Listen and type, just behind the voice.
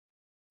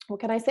What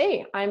can I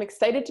say? I'm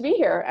excited to be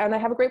here and I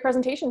have a great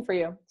presentation for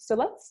you. So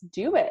let's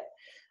do it.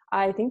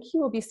 I think you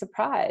will be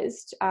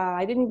surprised.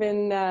 I didn't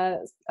even,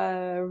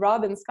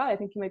 Rob and Scott, I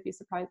think you might be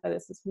surprised by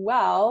this as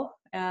well.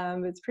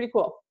 It's pretty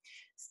cool.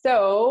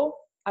 So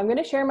I'm going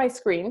to share my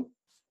screen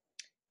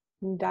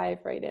and dive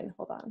right in.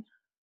 Hold on.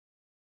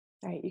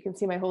 All right, you can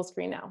see my whole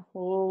screen now.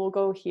 We'll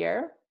go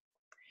here.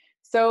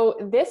 So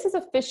this is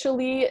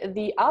officially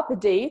the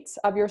update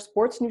of your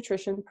sports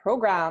nutrition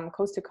program,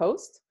 Coast to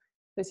Coast.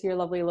 This your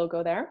lovely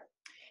logo there.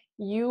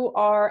 You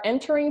are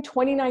entering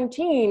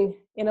 2019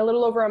 in a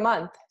little over a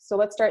month. So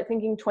let's start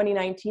thinking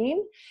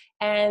 2019.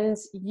 And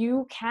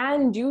you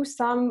can do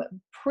some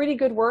pretty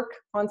good work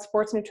on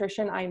sports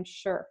nutrition, I'm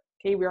sure.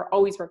 Okay, we are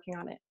always working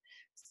on it.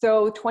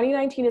 So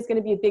 2019 is going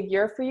to be a big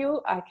year for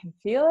you. I can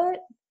feel it.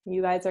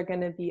 You guys are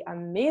going to be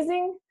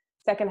amazing.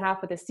 Second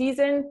half of the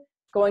season,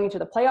 going into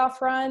the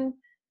playoff run,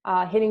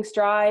 hitting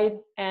stride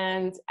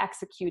and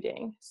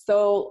executing.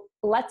 So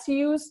let's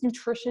use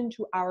nutrition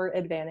to our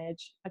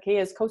advantage. Okay,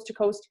 as Coast to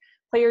Coast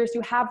players,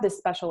 you have this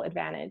special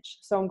advantage.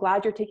 So I'm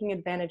glad you're taking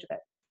advantage of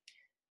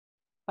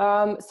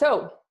it.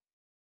 So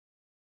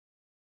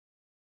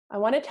I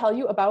want to tell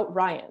you about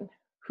Ryan,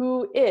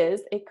 who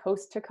is a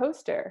Coast to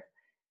Coaster.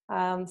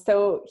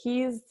 So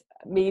he's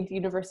made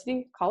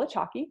university college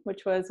hockey,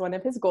 which was one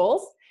of his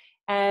goals.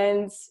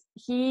 And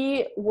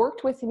he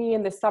worked with me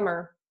in the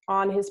summer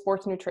on his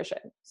sports nutrition.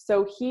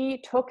 So he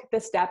took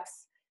the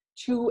steps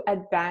to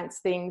advance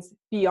things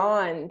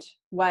beyond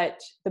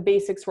what the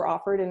basics were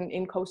offered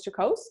in Coast to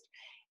Coast.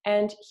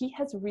 And he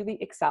has really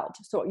excelled.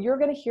 So you're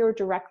going to hear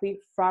directly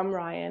from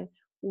Ryan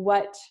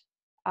what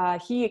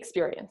he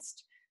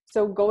experienced.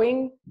 So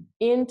going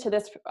into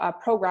this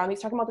program, he's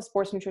talking about the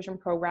sports nutrition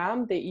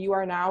program that you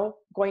are now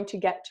going to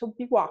get to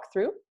be walked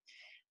through.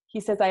 He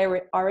says, I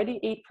already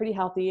ate pretty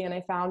healthy and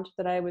I found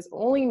that I was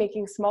only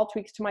making small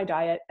tweaks to my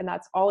diet and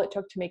that's all it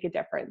took to make a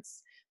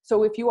difference.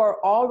 So if you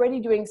are already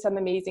doing some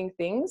amazing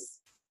things,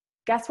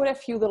 guess what a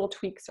few little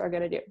tweaks are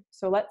going to do?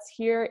 So let's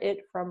hear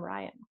it from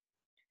Ryan.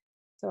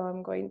 So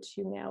I'm going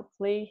to now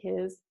play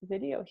his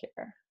video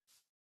here.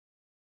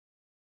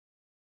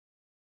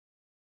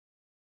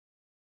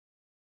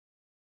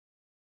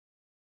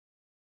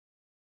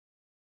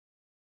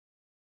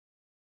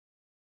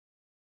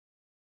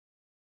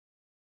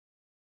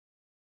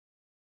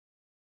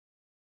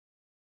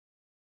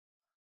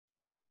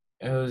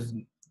 It was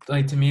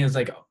like, to me, it's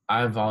like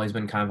I've always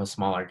been kind of a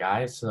smaller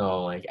guy,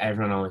 so like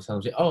everyone always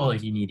tells me, oh,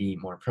 like you need to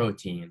eat more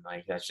protein.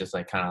 Like that's just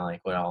like kind of like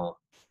what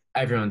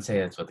everyone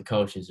say. That's what the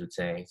coaches would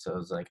say. So it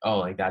was like, oh,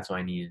 like that's what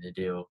I needed to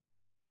do.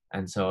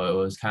 And so it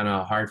was kind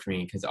of hard for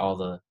me because all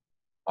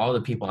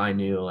the people I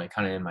knew, like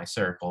kind of in my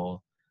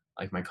circle,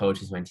 like my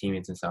coaches, my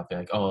teammates and stuff, they're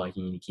like, oh, like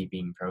you need to keep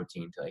eating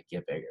protein to like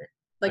get bigger.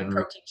 Like And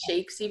protein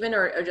shakes even,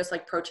 or just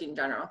like protein in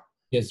general?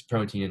 just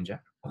protein in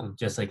general.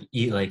 Just like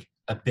eat like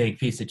a big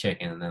piece of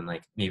chicken and then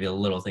like maybe a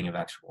little thing of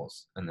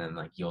vegetables and then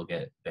like you'll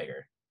get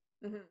bigger.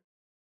 Mm-hmm.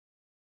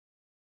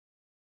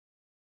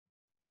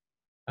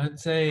 I'd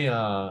say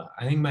I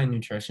think my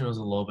nutrition was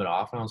a little bit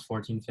off when I was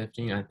 14,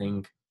 15. I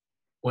think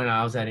when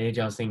I was that age,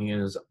 I was thinking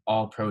it was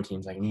all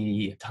proteins. Like I need to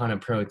eat a ton of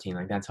protein.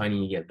 Like that's how I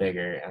need to get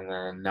bigger. And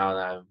then now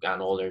that I've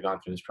gotten older, gone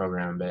through this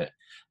program a bit,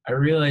 I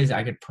realized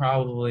I could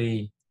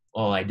probably,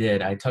 well, I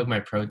did. I took my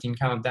protein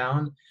count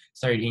down,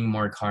 started eating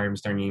more carbs,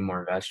 started eating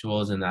more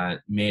vegetables, and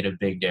that made a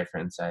big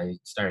difference. I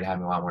started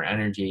having a lot more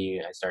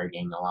energy. I started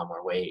gaining a lot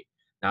more weight.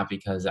 Not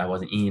because I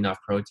wasn't eating enough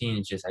protein,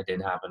 it's just I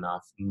didn't have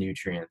enough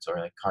nutrients or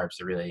like carbs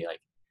to really like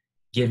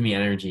give me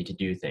energy to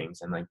do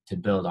things and like to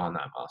build on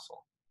that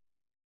muscle.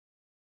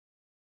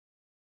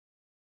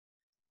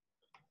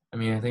 I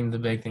mean, I think the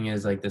big thing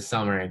is like this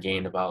summer I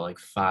gained about like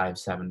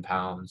 5-7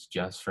 pounds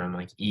just from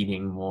like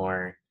eating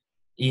more,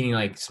 eating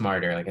like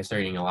smarter. Like I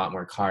started eating a lot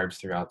more carbs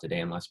throughout the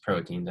day and less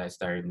proteins. I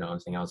started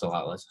noticing I was a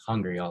lot less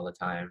hungry all the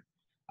time.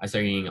 I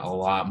started eating a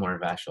lot more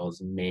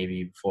vegetables.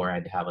 Maybe before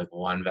I'd have like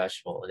one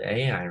vegetable a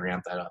day, and I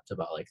ramped that up to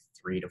about like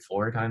 3 to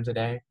 4 times a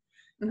day.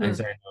 And I Mm-hmm.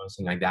 started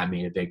noticing like that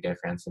made a big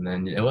difference. And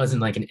then it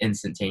wasn't like an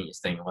instantaneous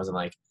thing. It wasn't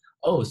like,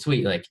 oh,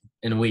 sweet, like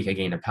in a week I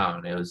gained a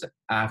pound. It was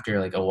after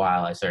like a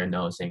while I started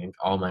noticing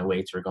all my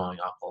weights were going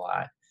up a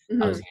lot.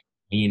 I was Mm-hmm. getting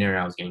leaner,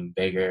 I was getting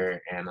bigger,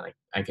 and like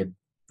I could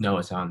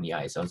notice on the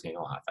ice I was getting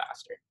a lot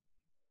faster.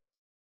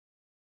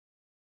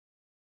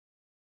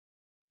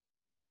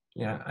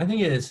 Yeah, I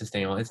think it is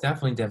sustainable. It's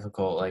definitely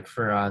difficult. Like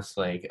for us,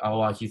 like I'll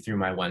walk you through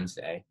my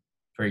Wednesday.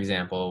 For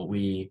example,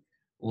 we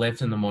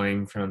lift in the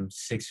morning from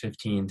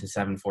 6:15 to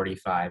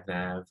 7:45. Then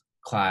I have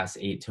class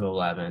 8 to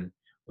 11.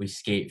 We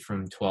skate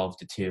from 12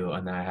 to 2,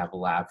 and then I have a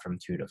lab from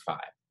 2 to 5.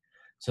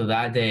 So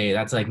that day,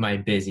 that's like my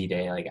busy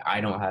day. Like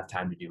I don't have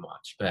time to do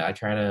much, but I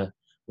try to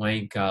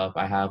wake up.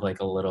 I have like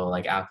a little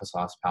like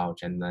applesauce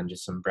pouch and then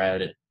just some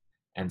bread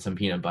and some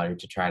peanut butter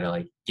to try to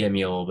like get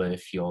me a little bit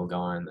of fuel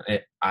going.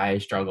 I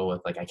struggle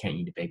with like I can't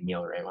eat a big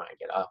meal right when I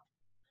get up.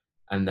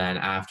 And then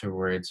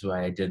afterwards, what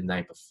I did the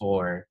night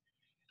before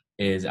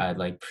is I'd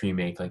like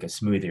pre-make like a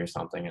smoothie or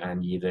something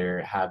and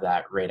either have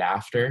that right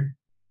after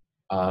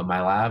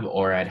my lab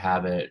or I'd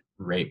have it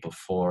right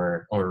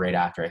before or right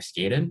after I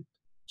skated,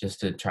 just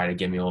to try to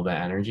give me a little bit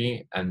of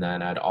energy. And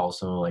then I'd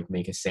also like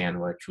make a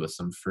sandwich with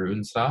some fruit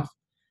and stuff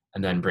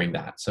and then bring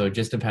that. So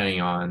just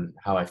depending on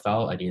how I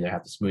felt, I'd either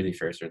have the smoothie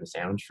first or the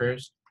sandwich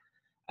first.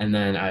 And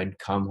then I'd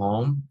come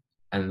home,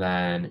 and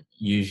then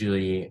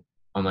usually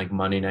on like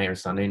Monday night or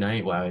Sunday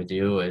night, what I would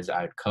do is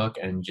I'd cook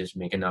and just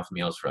make enough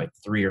meals for like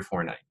 3 or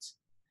 4 nights.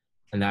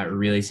 And that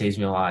really saves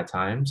me a lot of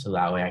time. So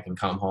that way I can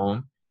come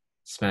home,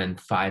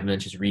 spend 5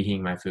 minutes just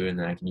reheating my food, and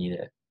then I can eat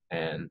it.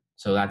 And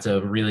so that's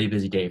a really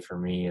busy day for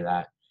me,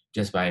 that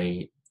just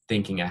by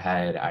thinking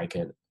ahead, I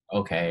could,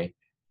 okay,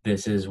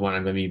 this is when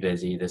I'm going to be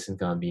busy. This is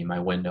going to be my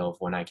window of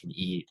when I can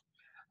eat.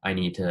 I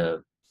need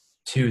to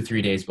 2,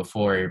 3 days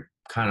before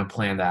kind of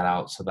plan that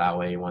out. So that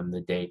way when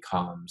the day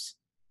comes,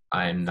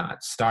 I'm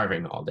not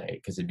starving all day,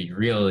 because it'd be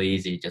real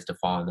easy just to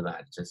fall into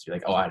that. Just be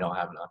like, oh, I don't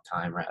have enough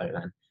time, rather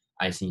than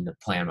I just need to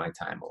plan my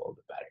time a little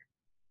bit better.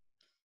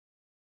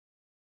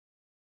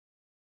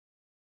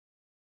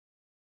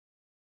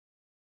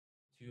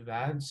 Too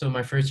bad. So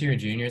my first year of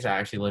juniors, I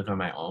actually lived on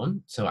my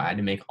own. So I had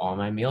to make all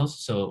my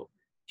meals. So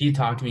if you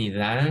talked to me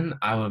then,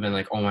 I would have been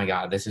like, oh my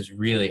God, this is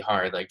really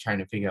hard. Like trying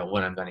to figure out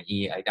what I'm going to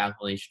eat. I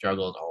definitely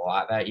struggled a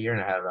lot that year,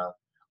 and I had a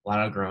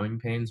lot of growing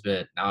pains,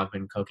 but now I've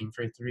been cooking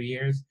for 3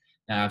 years,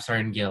 and I'm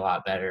starting to get a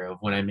lot better. Of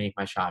when I make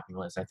my shopping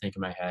list, I think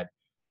in my head,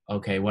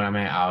 okay, what am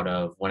I out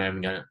of? What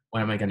am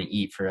I gonna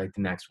eat for like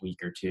the next week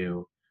or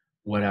two?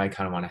 What do I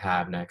kind of want to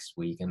have next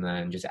week? And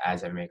then just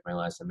as I make my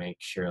list, I make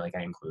sure like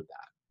I include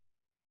that.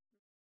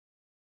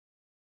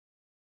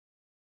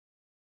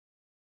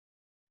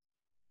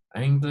 I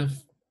think the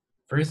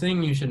first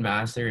thing you should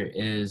master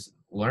is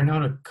learn how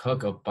to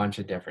cook a bunch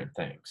of different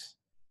things.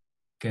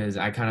 Because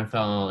I kind of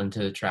fell into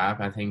the trap.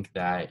 I think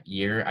that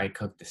year I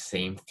cooked the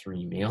same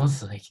 3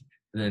 meals like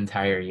the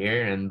entire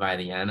year, and by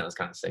the end I was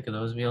kind of sick of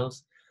those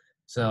meals.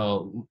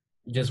 So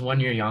just when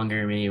you're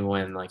younger, maybe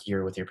when like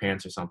you're with your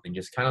parents or something,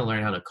 just kind of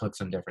learn how to cook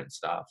some different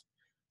stuff.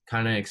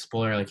 Kind of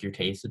explore like your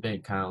taste a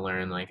bit. Kind of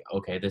learn like,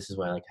 okay, this is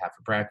what I like to have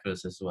for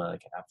breakfast. This is what I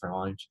like to have for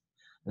lunch,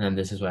 and then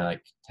this is what I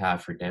like to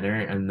have for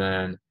dinner. And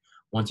then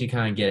once you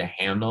kind of get a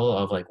handle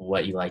of like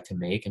what you like to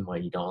make and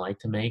what you don't like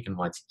to make, and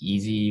what's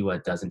easy,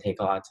 what doesn't take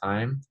a lot of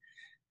time,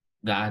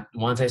 that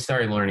once I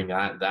started learning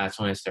that, that's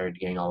when I started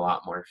getting a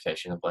lot more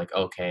efficient of like,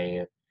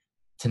 okay,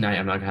 tonight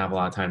I'm not gonna have a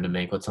lot of time to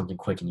make what's something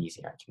quick and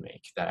easy I can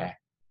make, that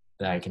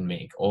I can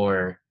make.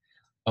 Or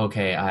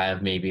okay, I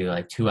have maybe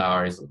like 2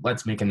 hours,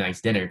 let's make a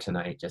nice dinner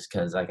tonight, just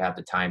because like I have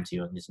the time to,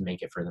 and just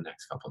make it for the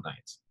next couple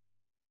nights.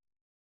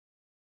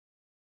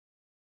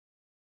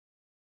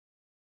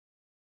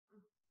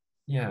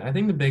 Yeah, I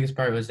think the biggest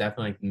part was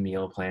definitely like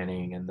meal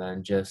planning, and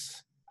then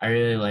just I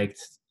really liked,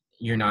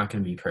 you're not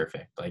gonna be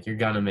perfect. Like you're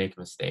gonna make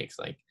mistakes.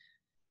 Like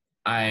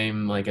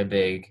I'm like a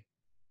big,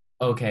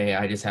 okay,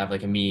 I just have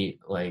like a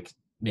meat, like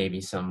maybe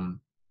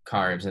some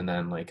carbs, and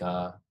then like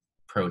a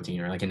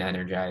protein or like an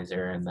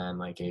energizer, and then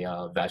like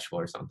a vegetable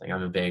or something.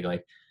 I'm a big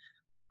like,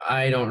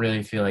 I don't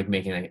really feel like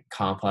making a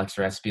complex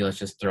recipe. Let's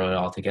just throw it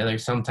all together.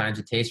 Sometimes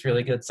it tastes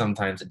really good,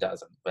 sometimes it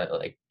doesn't. But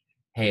like,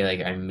 hey,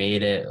 like I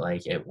made it,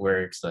 like it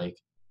works, like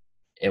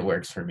it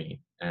works for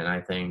me. And I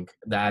think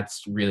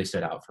that's really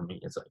stood out for me.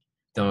 It's like,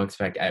 don't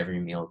expect every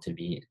meal to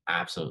be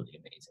absolutely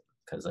amazing,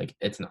 because like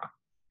it's not.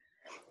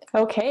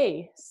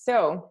 Okay,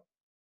 so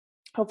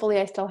hopefully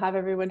I still have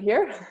everyone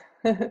here.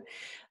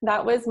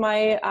 That was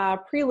my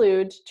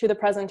prelude to the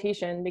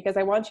presentation, because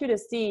I want you to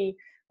see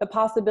the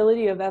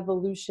possibility of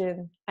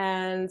evolution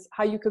and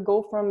how you could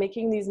go from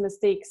making these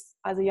mistakes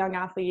as a young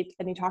athlete,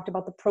 and you talked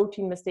about the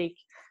protein mistake,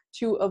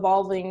 to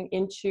evolving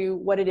into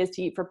what it is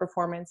to eat for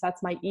performance.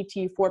 That's my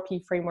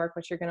ET4P framework,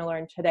 which you're going to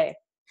learn today.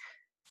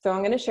 So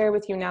I'm going to share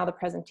with you now the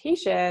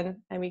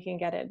presentation, and we can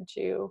get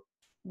into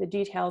the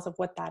details of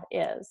what that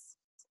is.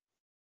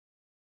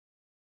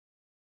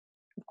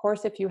 Of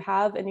course, if you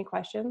have any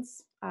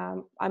questions,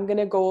 I'm going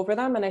to go over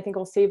them, and I think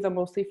I'll save them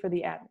mostly for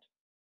the end.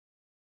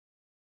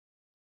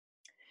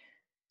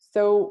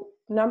 So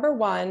number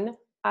one,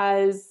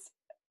 as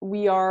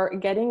we are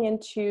getting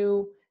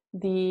into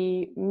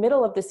the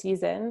middle of the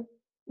season,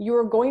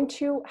 you're going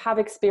to have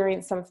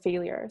experienced some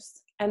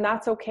failures, and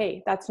that's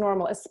okay. That's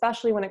normal,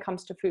 especially when it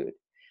comes to food.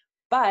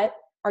 But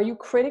are you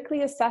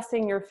critically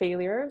assessing your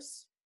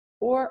failures,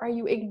 or are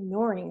you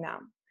ignoring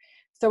them?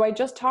 So I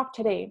just talked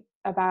today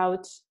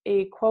about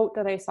a quote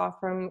that I saw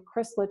from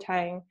Chris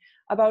Letang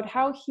about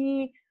how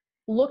he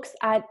looks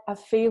at a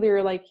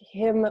failure like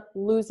him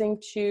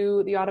losing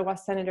to the Ottawa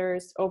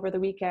Senators over the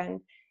weekend,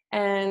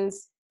 and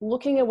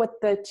looking at what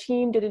the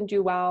team didn't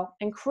do well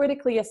and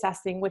critically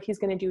assessing what he's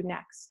going to do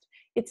next.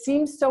 It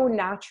seems so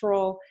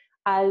natural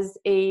as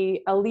an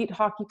elite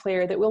hockey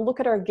player that we'll look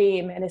at our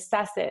game and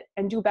assess it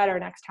and do better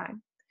next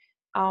time.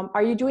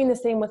 Are you doing the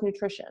same with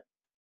nutrition?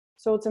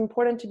 So it's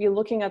important to be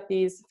looking at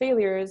these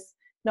failures,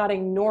 not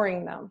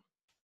ignoring them.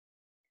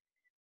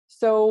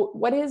 So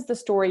what is the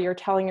story you're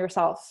telling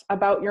yourself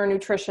about your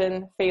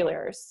nutrition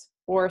failures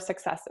or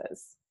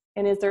successes?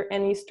 And is there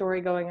any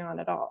story going on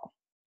at all?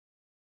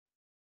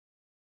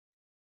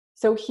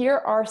 So here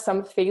are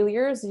some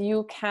failures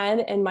you can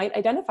and might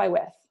identify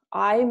with.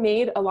 I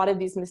made a lot of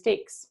these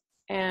mistakes,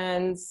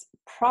 and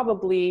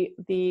probably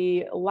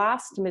the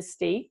last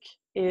mistake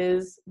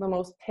is the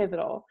most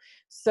pivotal.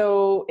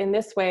 So in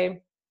this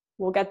way,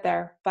 we'll get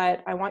there,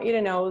 but I want you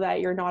to know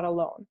that you're not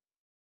alone.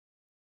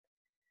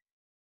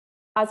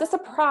 As a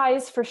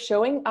surprise for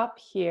showing up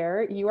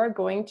here, you are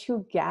going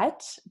to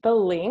get the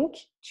link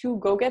to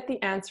go get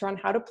the answer on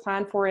how to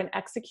plan for and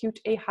execute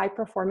a high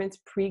performance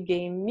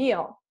pre-game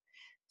meal.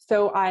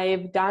 So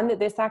I've done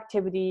this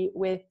activity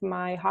with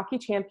my hockey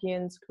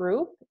champions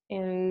group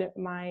in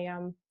my,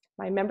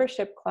 my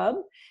membership club,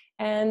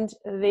 and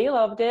they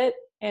loved it.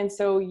 And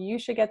so you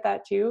should get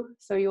that too.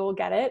 So you'll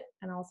get it,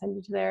 and I'll send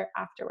you to there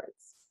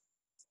afterwards.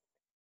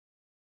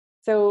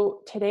 So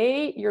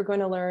today you're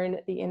going to learn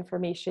the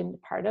information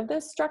part of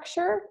this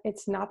structure.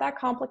 It's not that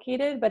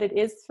complicated, but it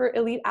is for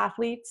elite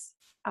athletes,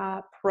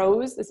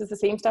 pros. This is the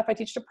same stuff I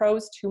teach to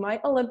pros to my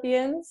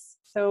Olympians.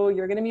 So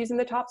you're going to be using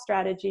the top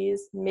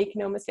strategies, make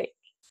no mistake.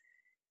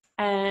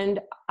 And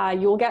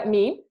you'll get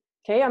me.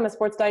 Okay, I'm a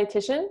sports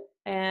dietitian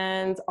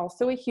and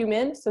also a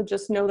human. So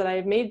just know that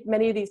I've made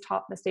many of these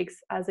top mistakes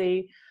as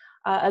a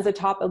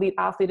top elite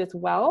athlete as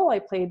well. I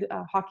played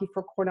hockey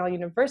for Cornell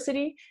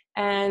University,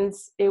 and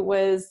it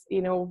was,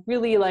 you know,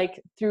 really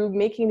like through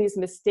making these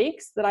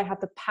mistakes that I had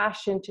the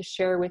passion to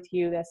share with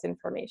you this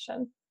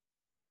information.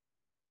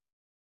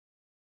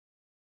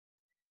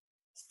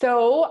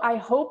 So I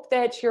hope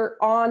that you're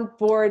on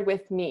board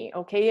with me,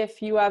 okay?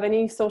 If you have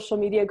any social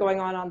media going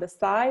on the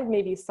side,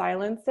 maybe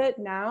silence it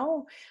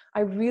now.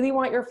 I really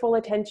want your full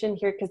attention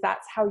here because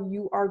that's how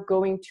you are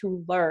going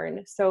to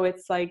learn. So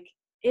it's like,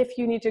 if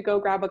you need to go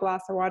grab a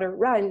glass of water,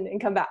 run and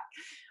come back.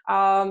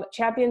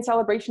 Champion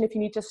celebration if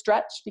you need to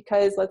stretch,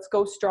 because let's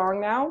go strong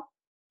now.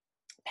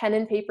 Pen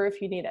and paper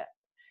if you need it.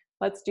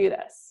 Let's do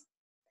this.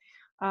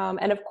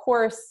 And of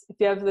course, if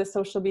you have the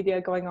social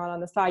media going on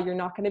the side, you're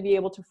not going to be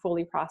able to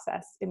fully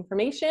process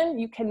information.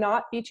 You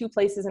cannot be two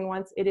places at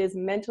once. It is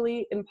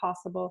mentally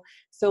impossible.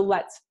 So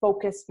let's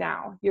focus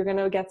now. You're going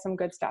to get some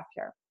good stuff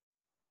here.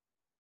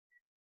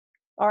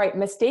 All right,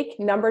 mistake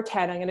number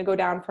 10. I'm going to go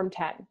down from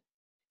 10.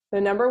 The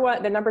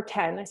number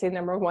 10, I say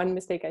number one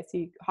mistake I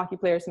see hockey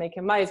players make,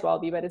 and might as well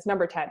be, but it's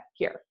number 10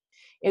 here,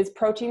 is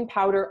protein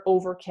powder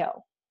overkill.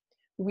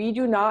 We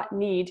do not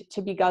need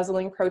to be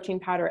guzzling protein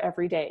powder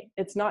every day.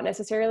 It's not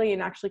necessarily,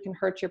 and actually can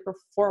hurt your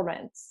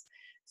performance.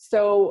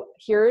 So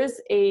here's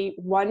a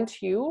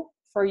 1-2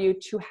 for you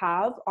to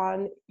have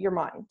on your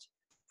mind.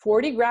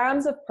 40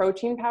 grams of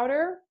protein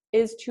powder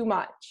is too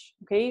much,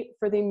 okay?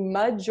 For the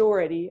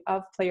majority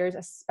of players,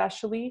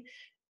 especially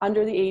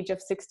under the age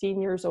of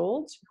 16 years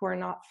old, who are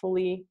not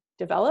fully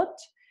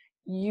developed,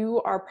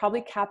 you are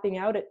probably capping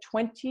out at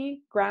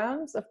 20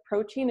 grams of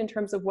protein in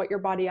terms of what your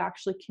body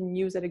actually can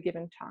use at a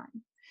given time.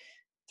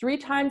 3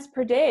 times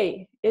per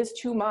day is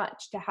too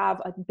much to have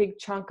a big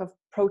chunk of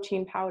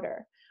protein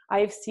powder.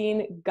 I've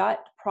seen gut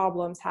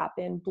problems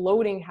happen,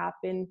 bloating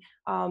happen,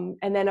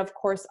 and then of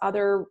course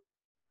other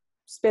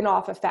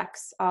spin-off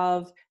effects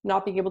of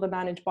not being able to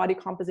manage body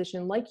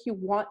composition like you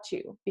want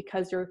to,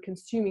 because you're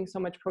consuming so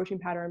much protein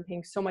powder and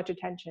paying so much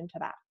attention to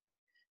that.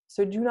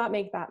 So do not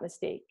make that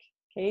mistake,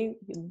 okay?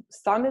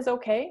 Some is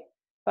okay,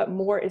 but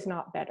more is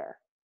not better.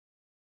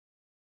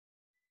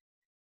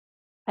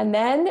 And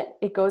then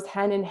it goes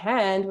hand in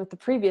hand with the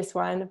previous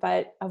one,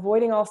 but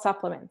avoiding all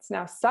supplements.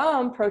 Now,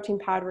 some protein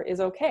powder is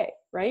okay,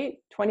 right?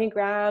 20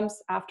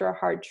 grams after a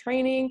hard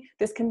training,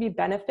 this can be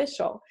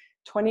beneficial.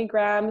 20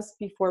 grams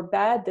before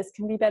bed, this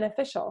can be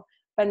beneficial,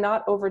 but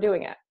not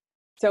overdoing it.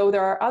 So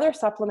there are other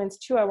supplements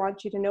too I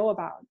want you to know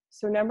about.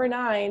 So number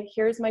 9,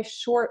 here's my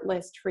short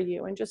list for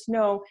you. And just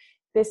know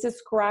this is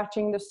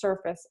scratching the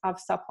surface of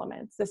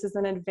supplements. This is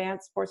an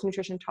advanced sports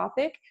nutrition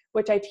topic,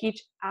 which I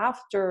teach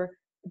after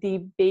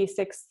the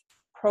basics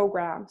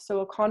program. So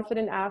a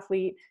confident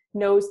athlete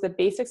knows the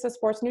basics of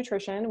sports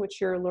nutrition,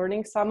 which you're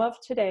learning some of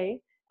today,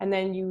 and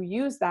then you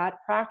use that,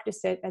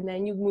 practice it, and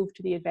then you move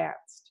to the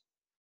advanced.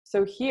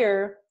 So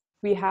here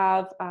we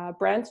have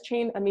branched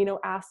chain amino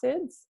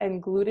acids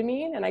and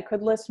glutamine, and I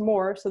could list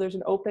more, so there's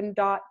an open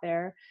dot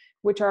there,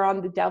 which are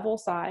on the devil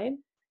side.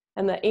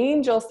 And the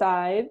angel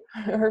side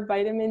are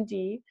vitamin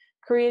D,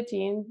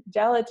 creatine,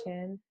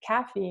 gelatin,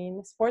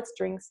 caffeine, sports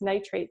drinks,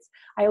 nitrates.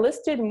 I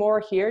listed more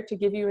here to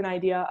give you an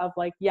idea of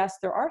like, yes,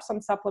 there are some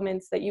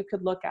supplements that you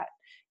could look at.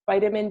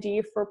 Vitamin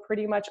D for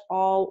pretty much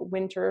all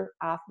winter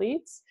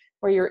athletes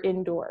where you're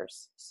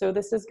indoors. So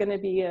this is going to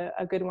be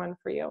a good one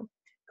for you.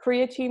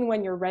 Creatine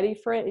when you're ready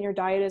for it and your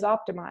diet is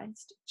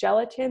optimized.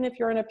 Gelatin if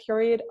you're in a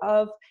period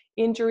of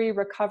injury,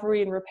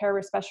 recovery, and repair,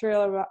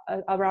 especially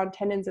around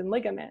tendons and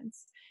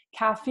ligaments.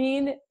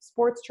 Caffeine,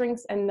 sports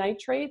drinks, and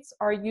nitrates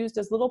are used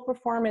as little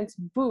performance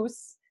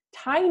boosts,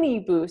 tiny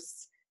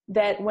boosts,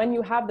 that when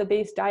you have the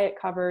base diet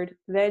covered,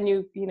 then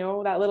you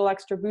know, that little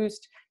extra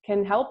boost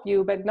can help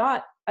you, but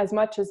not as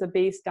much as a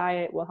base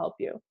diet will help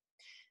you.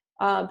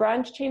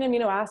 Branched chain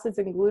amino acids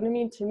and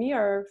glutamine to me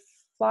are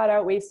flat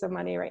out waste of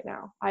money right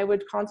now. I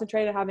would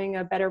concentrate on having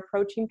a better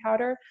protein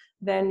powder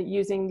than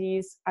using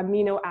these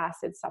amino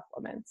acid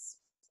supplements.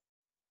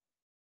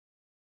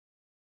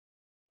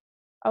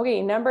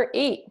 Okay, number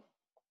 8,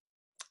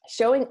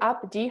 showing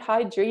up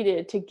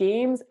dehydrated to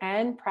games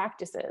and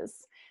practices.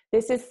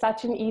 This is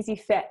such an easy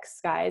fix,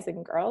 guys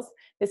and girls.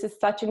 This is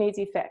such an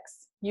easy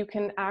fix. You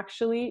can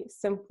actually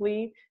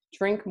simply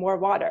drink more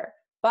water.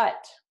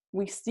 But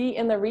we see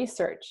in the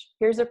research,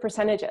 here's the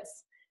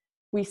percentages.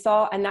 We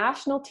saw a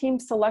national team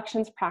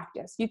selections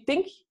practice. You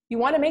think you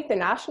want to make the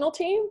national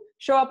team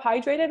show up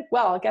hydrated?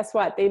 Well, guess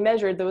what? They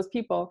measured those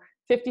people,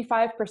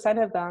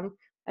 55% of them,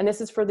 and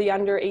this is for the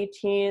under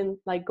 18,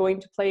 like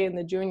going to play in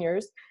the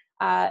juniors.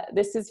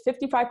 This is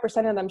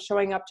 55% of them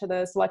showing up to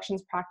the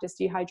selections practice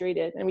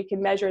dehydrated, and we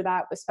can measure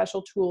that with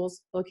special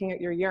tools looking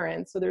at your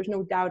urine, so there's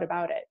no doubt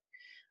about it.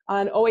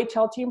 On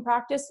OHL team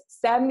practice,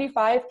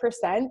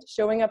 75%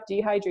 showing up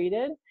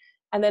dehydrated,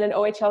 and then an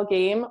OHL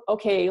game,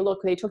 okay, look,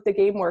 they took the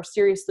game more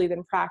seriously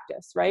than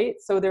practice, right?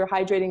 So they're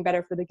hydrating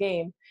better for the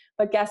game.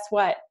 But guess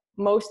what?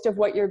 Most of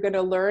what you're going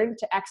to learn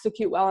to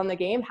execute well in the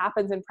game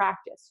happens in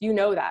practice. You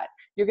know that.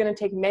 You're going to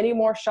take many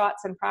more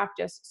shots in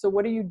practice. So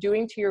what are you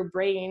doing to your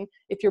brain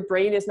if your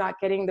brain is not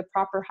getting the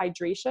proper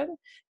hydration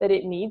that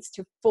it needs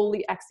to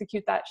fully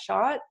execute that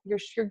shot?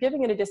 You're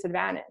giving it a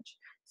disadvantage.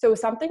 So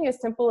something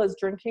as simple as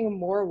drinking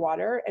more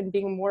water and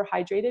being more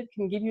hydrated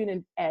can give you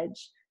an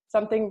edge.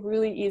 Something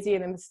really easy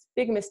and a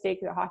big mistake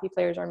that hockey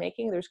players are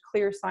making. There's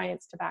clear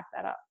science to back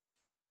that up.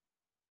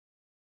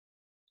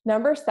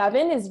 Number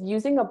 7 is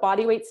using a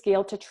body weight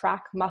scale to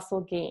track muscle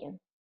gain.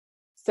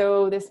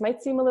 So this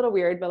might seem a little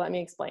weird, but let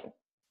me explain.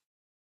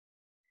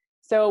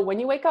 So when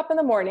you wake up in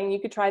the morning, you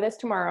could try this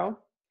tomorrow.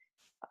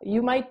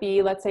 You might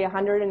be, let's say,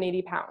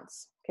 180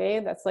 pounds.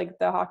 Okay, that's like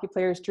the hockey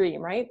player's dream,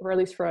 right? Or at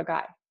least for a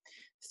guy.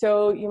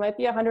 So you might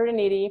be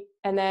 180,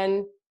 and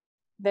then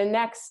the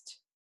next,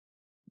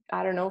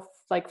 I don't know,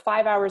 like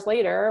 5 hours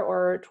later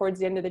or towards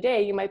the end of the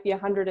day, you might be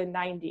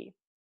 190.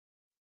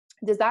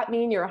 Does that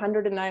mean you're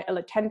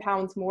 10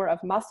 pounds more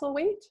of muscle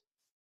weight?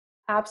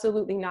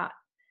 Absolutely not.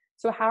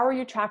 So how are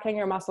you tracking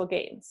your muscle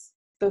gains?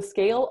 The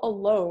scale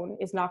alone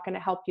is not going to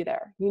help you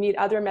there. You need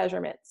other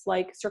measurements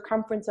like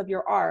circumference of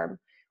your arm,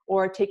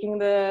 or taking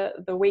the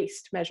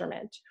waist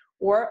measurement,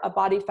 or a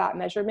body fat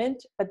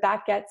measurement, but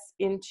that gets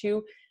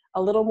into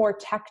a little more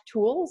tech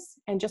tools,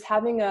 and just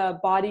having a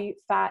body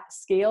fat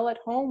scale at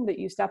home that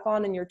you step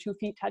on and your 2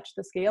 feet touch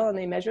the scale and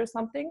they measure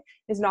something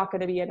is not going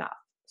to be enough.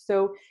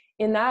 So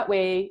in that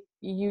way,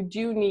 you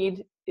do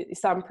need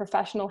some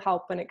professional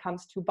help when it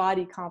comes to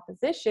body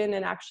composition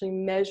and actually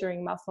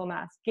measuring muscle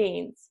mass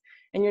gains.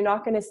 And you're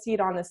not going to see it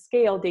on the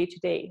scale day to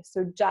day.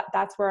 So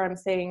that's where I'm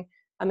saying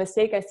a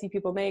mistake I see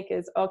people make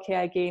is, okay,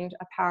 I gained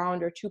a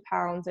pound or 2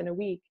 pounds in a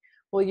week.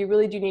 Well, you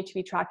really do need to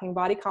be tracking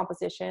body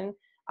composition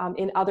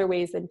in other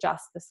ways than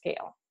just the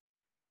scale.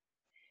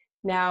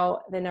 Now,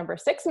 the number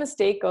 6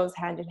 mistake goes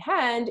hand in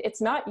hand.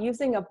 It's not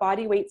using a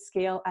body weight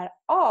scale at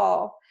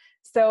all.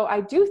 So I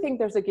do think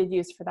there's a good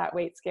use for that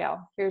weight scale.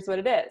 Here's what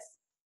it is.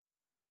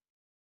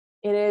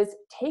 It is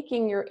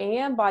taking your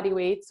AM body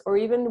weights, or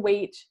even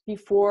weight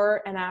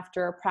before and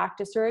after a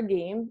practice or a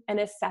game, and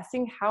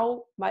assessing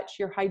how much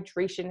your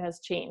hydration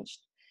has changed.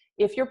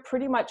 If you're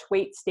pretty much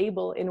weight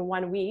stable in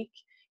 1 week,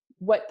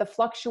 what the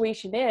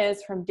fluctuation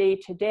is from day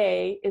to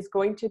day is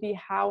going to be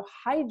how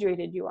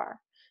hydrated you are.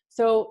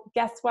 So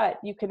guess what?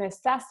 You can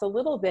assess a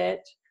little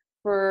bit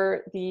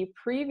for the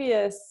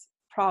previous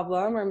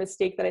problem or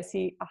mistake that I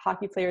see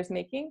hockey players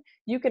making.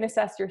 You can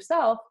assess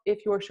yourself if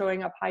you're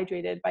showing up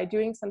hydrated by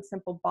doing some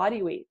simple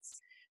body weights.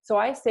 So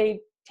I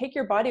say, take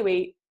your body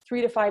weight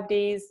 3 to 5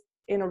 days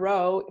in a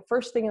row,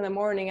 first thing in the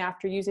morning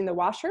after using the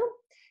washroom,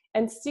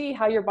 and see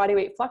how your body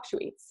weight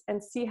fluctuates,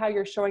 and see how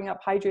you're showing up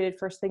hydrated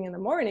first thing in the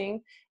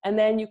morning. And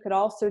then you could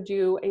also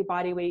do a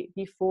body weight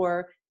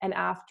before and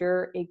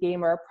after a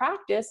game or a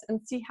practice, and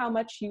see how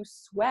much you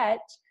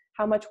sweat,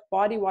 how much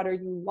body water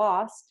you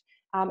lost,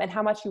 and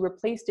how much you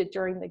replaced it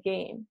during the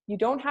game. You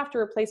don't have to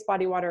replace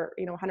body water,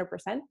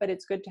 100%, but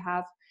it's good to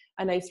have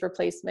a nice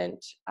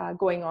replacement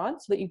going on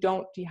so that you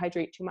don't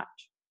dehydrate too much.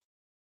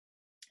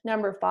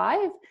 Number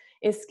 5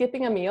 is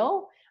skipping a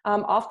meal.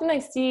 Often I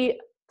see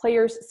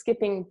players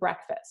skipping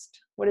breakfast.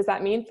 What does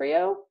that mean for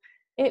you?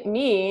 It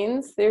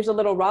means there's a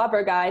little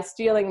robber guy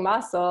stealing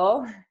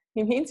muscle.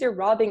 It means you're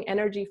robbing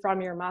energy from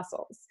your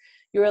muscles.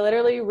 You are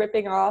literally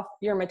ripping off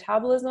your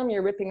metabolism,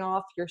 you're ripping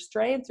off your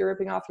strength, you're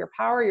ripping off your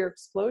power, your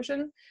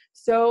explosion.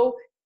 So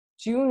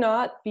do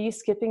not be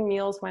skipping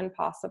meals when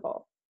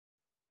possible.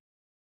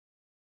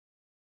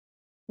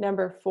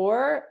 Number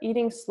 4,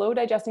 eating slow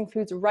digesting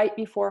foods right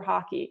before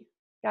hockey.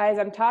 Guys,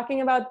 I'm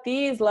talking about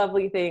these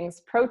lovely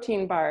things,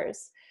 protein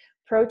bars.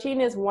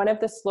 Protein is one of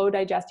the slow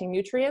digesting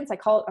nutrients. I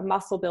call it a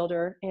muscle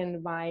builder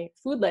in my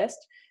food list.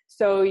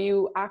 So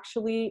you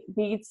actually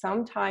need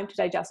some time to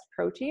digest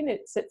protein.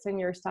 It sits in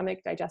your stomach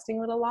digesting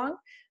a little long.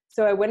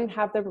 So I wouldn't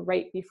have them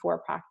right before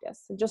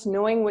practice. And just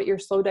knowing what your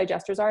slow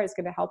digesters are is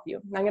going to help you.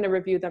 And I'm going to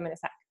review them in a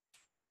sec.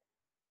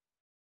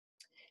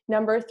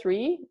 Number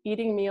 3,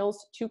 eating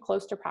meals too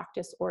close to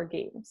practice or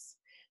games.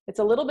 It's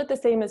a little bit the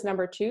same as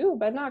number 2,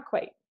 but not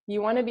quite.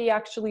 You want to be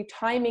actually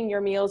timing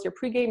your meals, your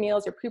pregame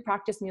meals, your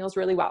pre-practice meals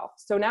really well.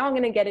 So now I'm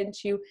going to get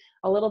into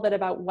a little bit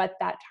about what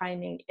that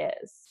timing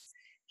is.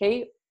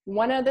 Okay.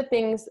 One of the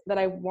things that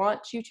I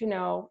want you to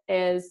know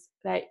is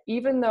that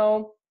even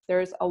though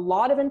there's a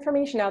lot of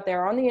information out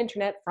there on the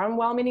internet from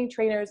well-meaning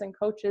trainers and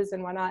coaches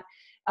and whatnot,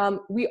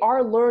 we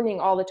are learning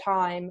all the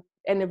time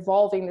and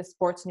evolving the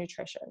sports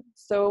nutrition.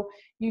 So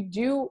you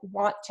do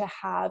want to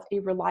have a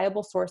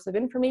reliable source of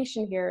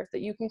information here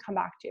that you can come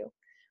back to.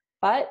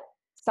 But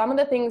some of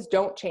the things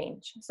don't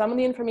change. Some of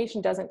the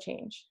information doesn't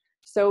change.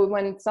 So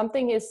when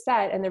something is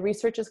set and the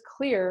research is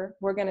clear,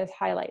 we're going to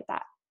highlight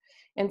that.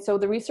 And so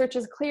the research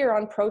is clear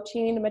on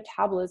protein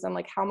metabolism,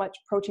 like how much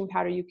protein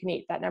powder you can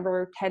eat, that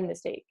number 10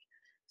 mistake.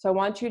 So I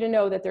want you to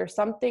know that there are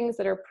some things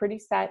that are pretty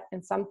set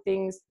and some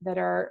things that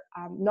are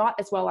not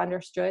as well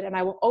understood. And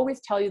I will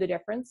always tell you the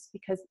difference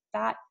because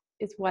that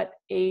is what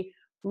a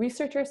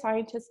researcher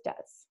scientist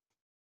does.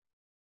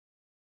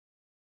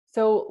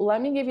 So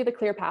let me give you the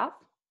clear path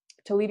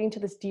to leading to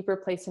this deeper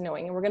place of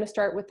knowing. And we're going to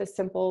start with the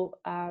simple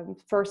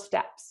first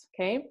steps,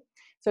 okay?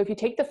 So if you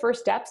take the first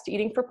steps to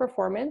eating for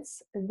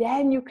performance,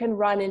 then you can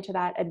run into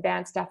that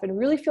advanced stuff and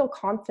really feel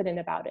confident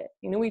about it.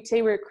 You know, we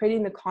say we're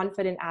creating the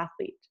confident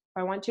athlete.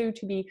 I want you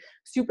to be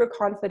super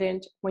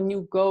confident when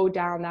you go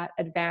down that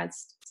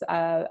advanced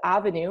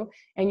avenue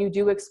and you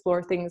do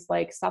explore things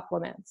like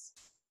supplements.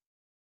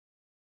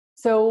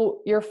 So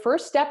your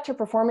first step to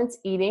performance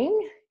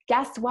eating,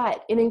 guess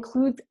what? It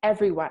includes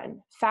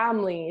everyone,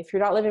 family, if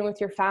you're not living with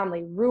your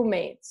family,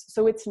 roommates.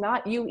 So it's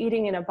not you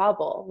eating in a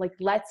bubble. Like,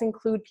 let's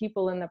include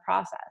people in the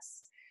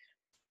process.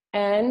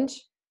 And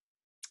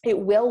it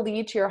will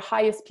lead to your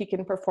highest peak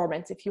in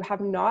performance. If you have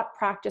not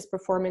practiced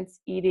performance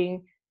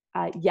eating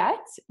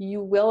yet,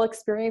 you will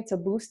experience a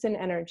boost in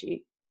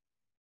energy.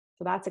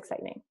 So that's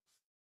exciting.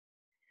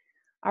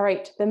 All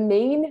right, the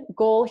main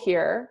goal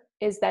here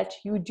is that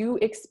you do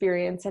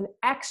experience an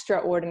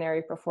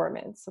extraordinary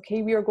performance.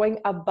 Okay, we are going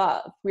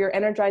above, we are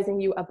energizing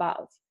you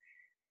above.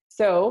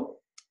 So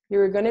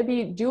you're going to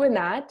be doing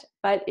that,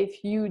 but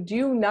if you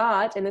do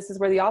not, and this is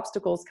where the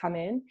obstacles come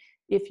in,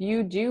 if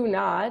you do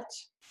not,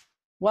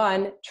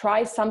 one,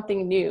 try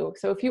something new.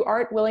 So if you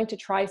aren't willing to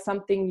try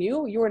something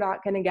new, you are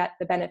not going to get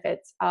the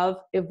benefits of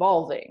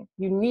evolving.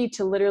 You need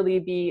to literally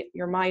be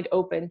your mind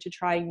open to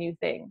trying new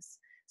things.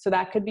 So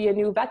that could be a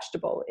new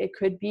vegetable. It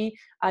could be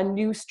a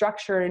new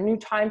structure, a new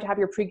time to have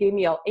your pregame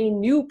meal, a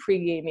new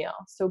pregame meal.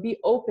 So be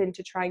open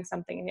to trying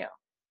something new.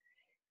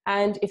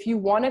 And if you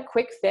want a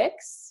quick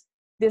fix,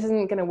 this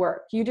isn't going to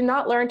work. You did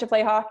not learn to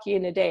play hockey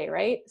in a day,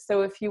 right?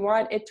 So if you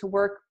want it to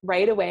work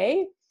right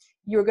away,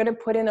 you're going to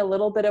put in a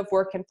little bit of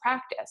work and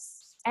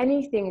practice.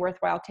 Anything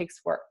worthwhile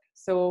takes work.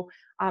 So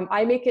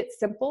I make it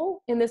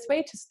simple in this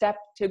way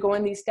to go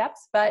in these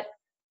steps, but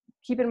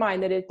keep in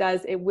mind that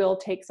it will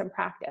take some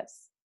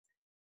practice.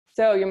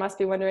 So you must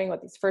be wondering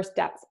what these first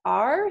steps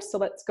are. So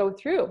let's go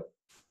through.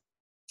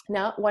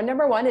 Now,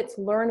 number one, it's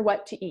learn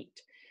what to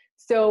eat.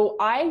 So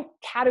I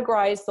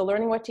categorize the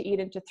learning what to eat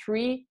into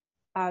three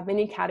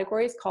mini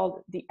categories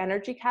called the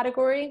energy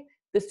category,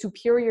 the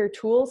superior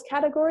tools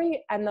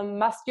category, and the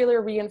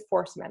muscular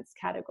reinforcements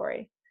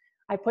category.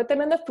 I put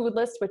them in the food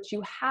list, which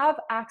you have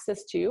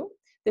access to.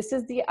 This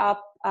is the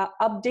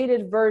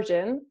updated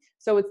version.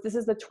 So this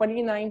is the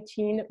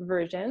 2019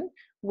 version,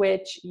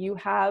 which you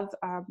have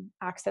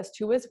access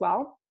to as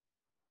well.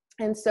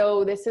 And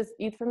so this is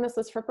eat from this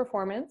list for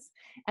performance.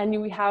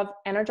 And we have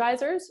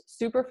energizers,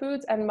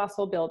 superfoods, and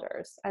muscle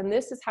builders. And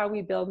this is how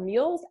we build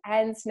meals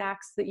and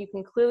snacks so that you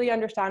can clearly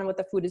understand what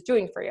the food is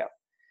doing for you.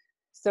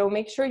 So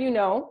make sure you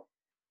know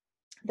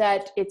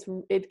that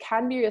it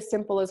can be as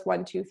simple as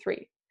 1, 2,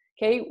 3.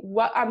 Okay,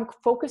 what I'm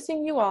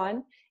focusing you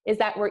on is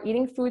that we're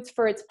eating foods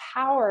for its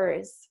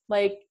powers,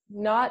 like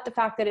not the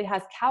fact that it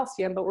has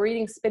calcium, but we're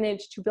eating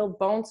spinach to build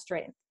bone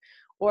strength.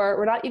 Or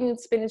we're not eating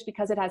spinach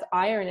because it has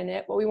iron in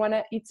it, but we want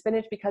to eat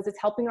spinach because it's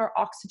helping our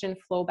oxygen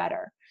flow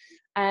better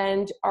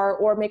and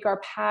or make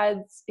our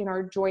pads in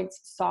our joints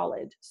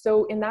solid.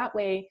 So in that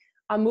way,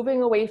 I'm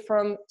moving away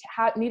from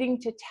needing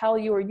to tell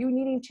you or you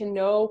needing to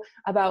know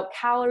about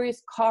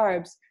calories,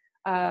 carbs,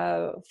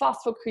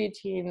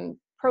 phosphocreatine,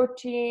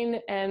 protein,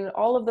 and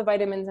all of the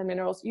vitamins and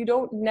minerals. You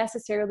don't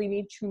necessarily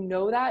need to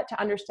know that to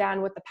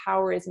understand what the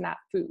power is in that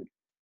food.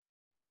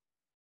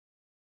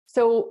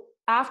 So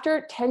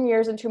after 10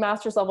 years into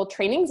master's level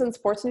trainings in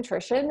sports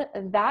nutrition,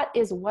 that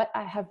is what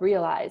I have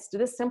realized.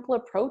 This simple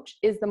approach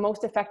is the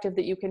most effective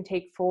that you can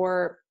take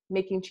for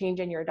making change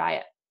in your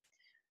diet.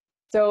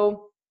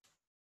 So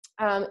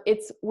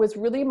it was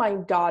really my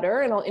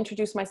daughter, and I'll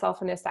introduce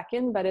myself in a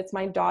second, but it's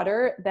my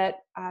daughter that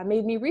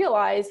made me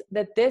realize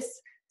that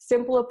this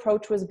simple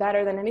approach was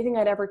better than anything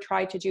I'd ever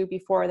tried to do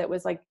before that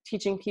was like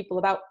teaching people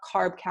about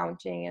carb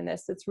counting and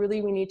this. It's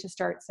really, we need to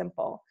start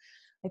simple.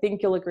 I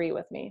think you'll agree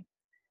with me.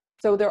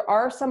 So there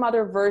are some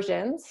other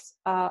versions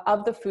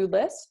of the food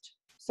list.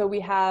 So we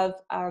have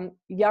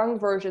young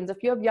versions. If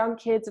you have young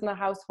kids in the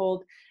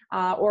household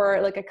or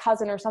like a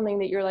cousin or something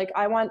that you're like,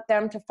 I want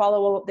them to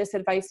follow this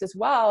advice as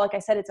well. Like I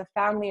said, it's a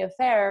family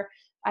affair.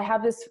 I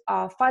have this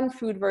fun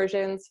food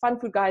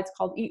guides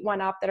called Eat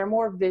One Up that are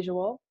more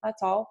visual.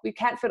 That's all. We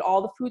can't fit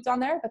all the foods on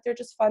there, but they're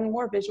just fun,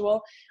 more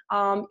visual.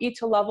 Eat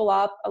to Level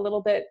Up, a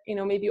little bit,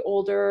 maybe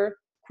older,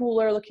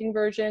 cooler looking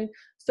version.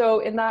 So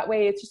in that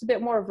way, it's just a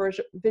bit more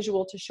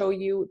visual to show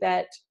you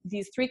that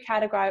these 3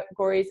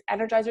 categories,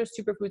 energizers,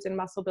 superfoods, and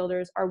muscle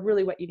builders, are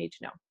really what you need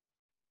to know.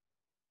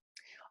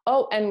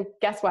 Oh, and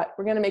guess what?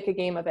 We're going to make a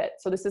game of it.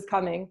 So this is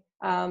coming,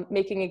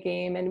 making a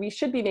game, and we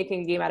should be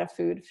making a game out of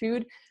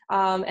food.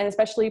 And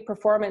especially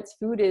performance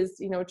food is,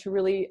 to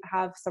really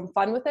have some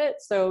fun with it.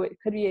 So it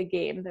could be a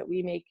game that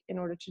we make in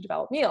order to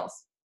develop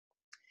meals.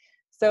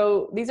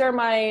 So these are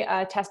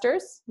my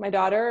testers, my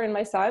daughter and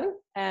my son,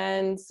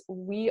 and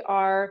we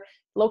are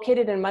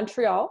located in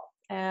Montreal,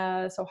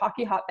 so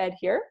hockey hotbed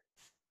here.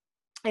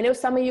 I know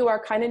some of you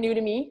are kind of new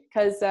to me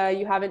because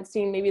you haven't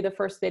seen maybe the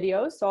first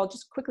video, so I'll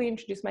just quickly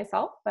introduce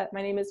myself. But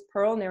my name is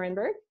Pearle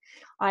Nerenberg.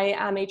 I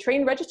am a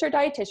trained registered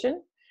dietitian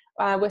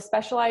with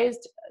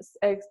specialized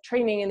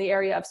training in the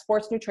area of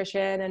sports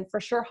nutrition and for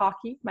sure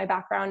hockey. My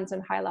background is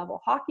in high-level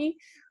hockey.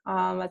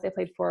 As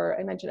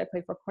I mentioned, I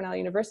played for Cornell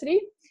University.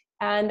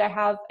 And I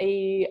have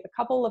a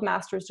couple of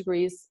master's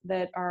degrees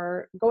that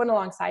are going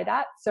alongside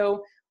that.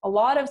 So a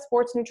lot of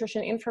sports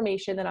nutrition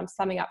information that I'm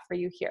summing up for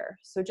you here.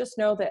 So just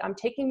know that I'm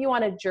taking you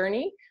on a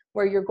journey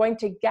where you're going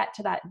to get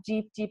to that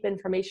deep, deep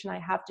information I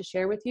have to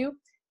share with you,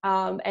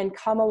 and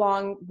come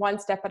along one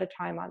step at a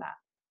time on that.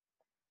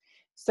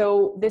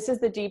 So this is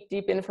the deep,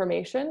 deep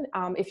information.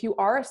 If you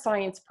are a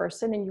science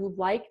person and you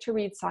like to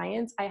read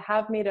science, I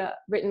have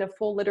written a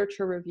full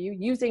literature review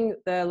using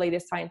the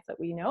latest science that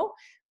we know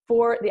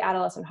for the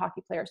adolescent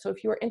hockey player. So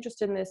if you are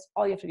interested in this,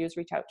 all you have to do is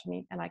reach out to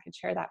me and I can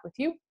share that with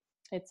you.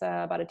 It's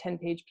about a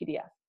 10-page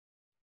PDF.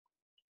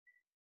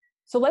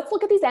 So let's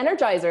look at these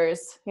energizers.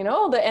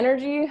 The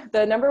energy, the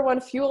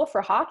 #1 fuel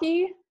for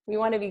hockey. We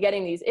want to be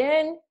getting these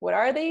in. What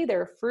are they?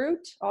 They're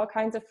fruit, all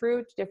kinds of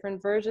fruit,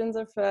 different versions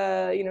of,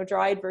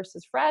 dried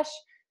versus fresh.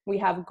 We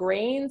have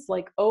grains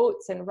like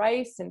oats and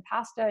rice and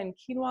pasta and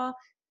quinoa,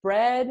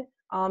 bread,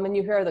 and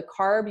you hear the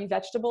carby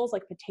vegetables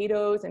like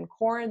potatoes and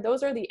corn.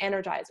 Those are the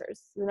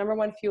energizers, the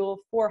 #1 fuel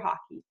for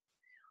hockey.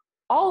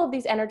 All of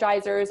these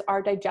energizers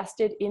are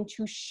digested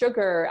into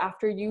sugar.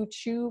 After you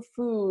chew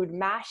food,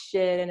 mash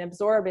it, and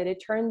absorb it,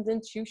 it turns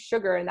into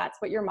sugar, and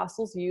that's what your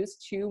muscles use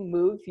to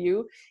move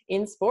you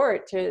in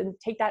sport, to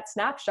take that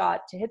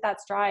snapshot, to hit that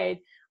stride.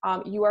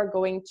 You are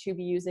going to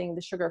be using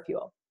the sugar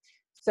fuel.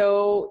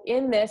 So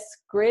in this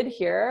grid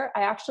here,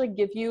 I actually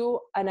give you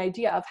an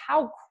idea of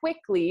how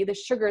quickly the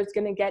sugar is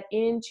going to get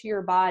into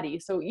your body.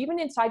 So even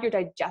inside your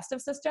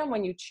digestive system,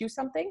 when you chew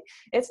something,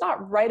 it's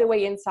not right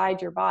away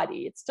inside your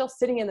body. It's still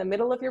sitting in the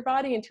middle of your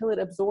body until it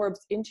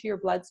absorbs into your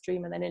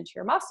bloodstream and then into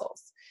your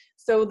muscles.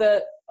 So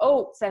the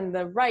oats and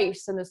the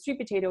rice and the sweet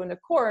potato and the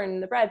corn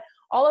and the bread,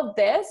 all of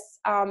this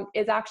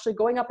is actually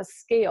going up a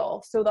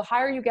scale. So the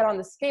higher you get on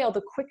the scale,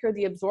 the quicker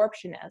the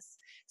absorption is.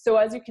 So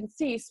as you can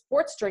see,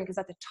 sports drink is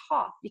at the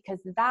top because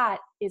that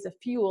is a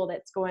fuel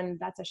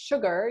that's a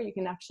sugar. You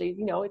can actually,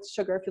 it's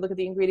sugar if you look at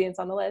the ingredients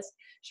on the list,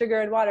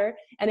 sugar and water,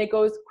 and it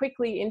goes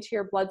quickly into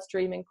your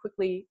bloodstream and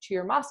quickly to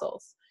your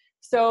muscles.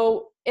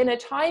 So in a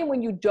time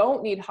when you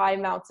don't need high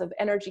amounts of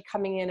energy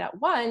coming in at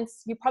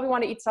once, you probably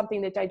want to eat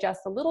something that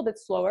digests a little bit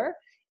slower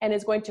and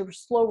is going to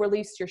slow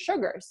release your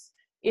sugars.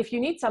 If you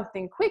need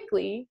something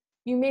quickly,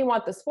 you may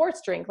want the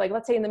sports drink. Like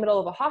let's say in the middle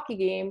of a hockey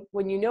game,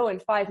 when in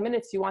 5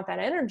 minutes you want that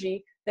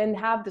energy, then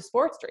have the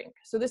sports drink.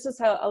 So this is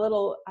a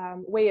little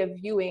way of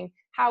viewing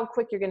how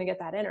quick you're going to get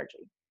that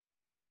energy.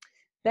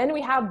 Then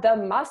we have the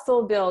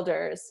muscle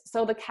builders.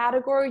 So the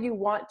category you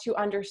want to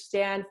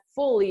understand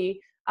fully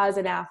as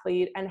an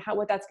athlete and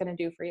what that's going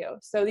to do for you.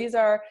 So these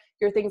are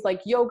your things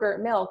like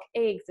yogurt, milk,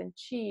 eggs, and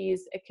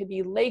cheese. It could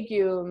be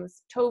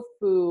legumes,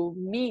 tofu,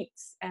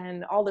 meats,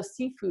 and all the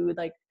seafood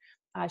like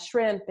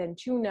shrimp and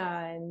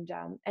tuna and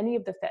any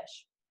of the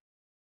fish.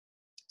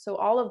 So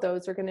all of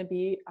those are going to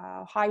be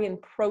high in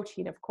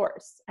protein, of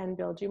course, and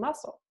build you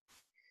muscle.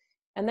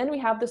 And then we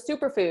have the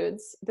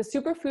superfoods. The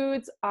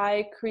superfoods,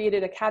 I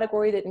created a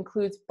category that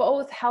includes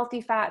both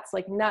healthy fats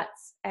like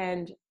nuts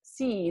and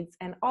seeds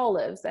and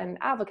olives and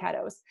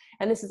avocados.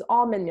 And this is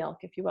almond milk,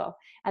 if you will.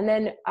 And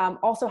then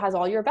also has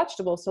all your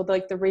vegetables. So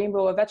like the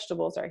rainbow of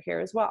vegetables are here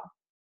as well.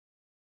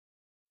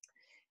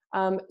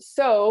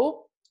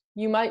 So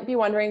you might be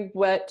wondering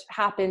what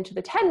happened to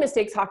the 10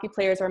 mistakes hockey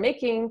players are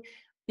making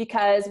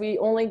because we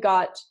only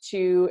got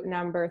to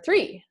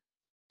 #3.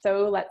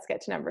 So let's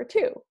get to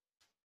 #2.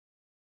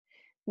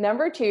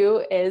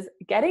 #2 is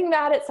getting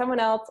mad at someone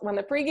else when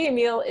the pregame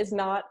meal is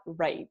not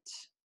right.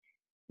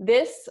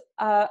 This,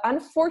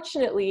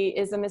 unfortunately,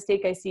 is a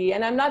mistake I see.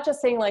 And I'm not just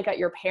saying like at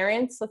your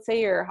parents. Let's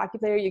say you're a hockey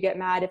player, you get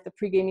mad if the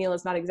pregame meal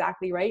is not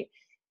exactly right.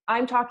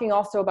 I'm talking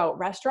also about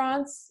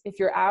restaurants. If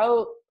you're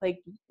out, like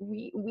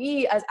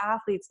we as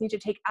athletes need to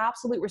take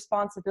absolute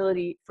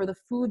responsibility for the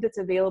food that's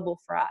available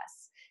for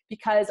us.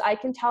 Because I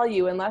can tell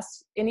you, and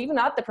even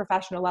at the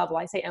professional level,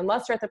 I say,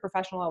 unless you're at the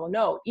professional level,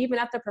 no, even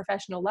at the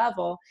professional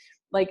level,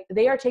 like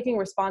they are taking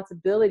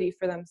responsibility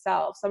for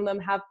themselves. Some of them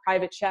have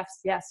private chefs,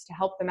 yes, to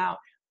help them out.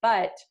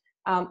 But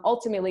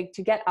ultimately,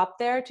 to get up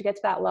there, to get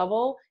to that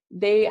level,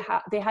 they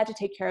had to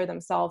take care of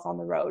themselves on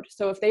the road.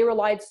 So if they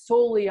relied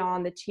solely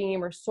on the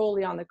team or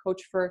solely on the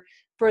coach for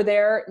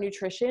their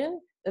nutrition,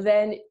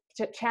 then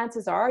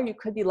chances are you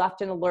could be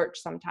left in a lurch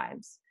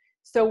sometimes.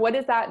 So what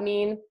does that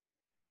mean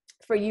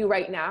for you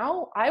right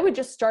now? I would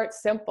just start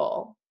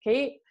simple.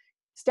 Okay.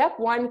 Step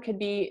one could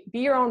be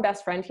your own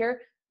best friend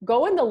here.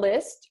 Go in the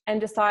list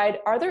and decide,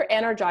 are there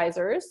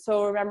energizers?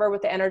 So remember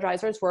what the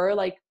energizers were,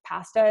 like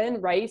pasta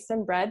and rice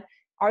and bread.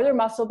 Are there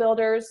muscle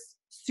builders,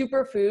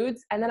 superfoods?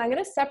 And then I'm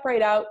going to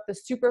separate out the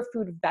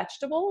superfood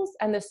vegetables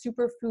and the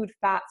superfood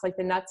fats, like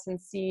the nuts and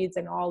seeds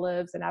and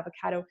olives and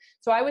avocado.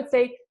 So I would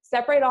say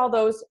separate all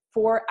those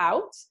 4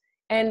 out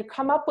and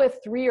come up with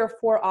 3 or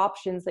 4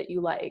 options that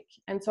you like.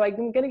 And so I'm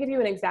going to give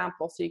you an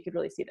example so you could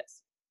really see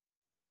this.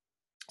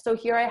 So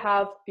here I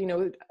have,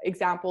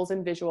 examples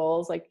and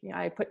visuals, like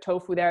I put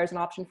tofu there as an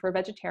option for a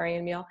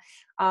vegetarian meal,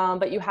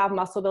 but you have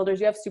muscle builders,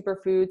 you have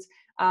superfoods,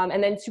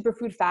 and then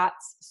superfood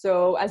fats.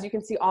 So as you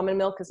can see, almond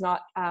milk is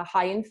not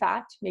high in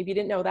fat. Maybe you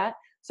didn't know that.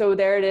 So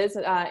there it is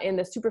in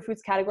the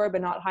superfoods category,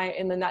 but not high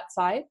in the nut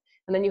side.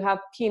 And then you have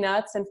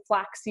peanuts and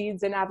flax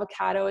seeds and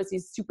avocado as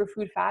these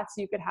superfood fats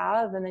you could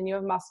have. And then you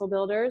have muscle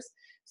builders.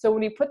 So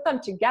when you put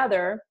them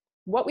together,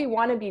 what we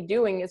want to be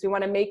doing is we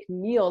want to make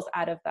meals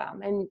out of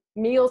them. And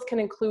meals can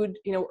include,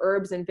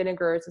 herbs and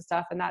vinegars and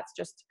stuff. And that's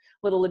just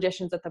little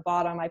additions at the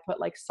bottom. I put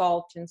like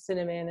salt and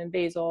cinnamon and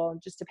basil.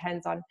 It just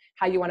depends on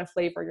how you want to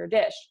flavor your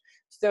dish.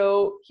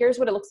 So here's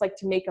what it looks like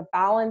to make a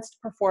balanced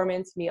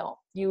performance meal.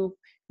 You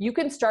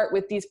can start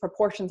with these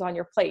proportions on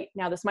your plate.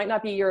 Now, this might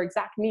not be your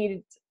exact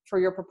need for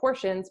your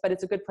proportions, but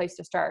it's a good place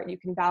to start. You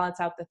can balance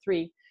out the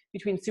 3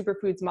 between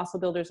superfoods, muscle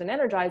builders, and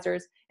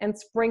energizers, and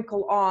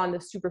sprinkle on the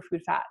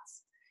superfood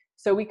fats.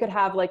 So we could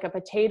have like a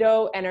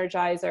potato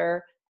energizer,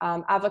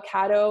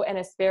 avocado and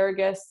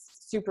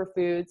asparagus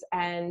superfoods,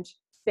 and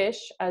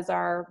fish as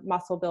our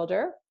muscle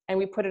builder. And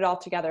we put it all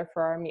together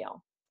for our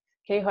meal.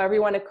 Okay, however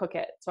you want to cook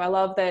it. So I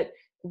love that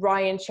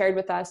Ryan shared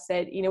with us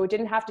that, it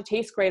didn't have to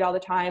taste great all the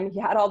time. He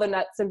had all the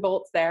nuts and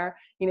bolts there.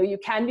 You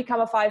can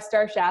become a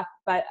 5-star chef,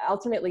 but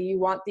ultimately you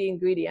want the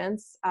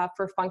ingredients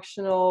for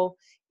functional,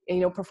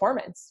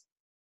 performance.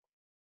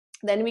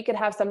 Then we could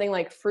have something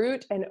like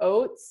fruit and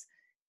oats.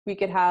 We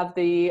could have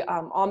the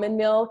almond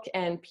milk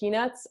and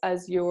peanuts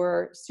as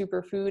your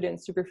superfood and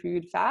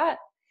superfood fat.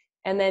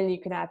 And then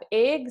you can have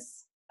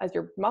eggs as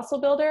your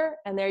muscle builder.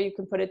 And there you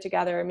can put it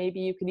together.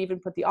 Maybe you can even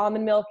put the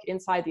almond milk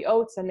inside the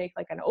oats and make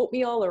like an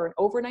oatmeal or an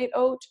overnight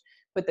oat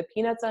with the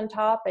peanuts on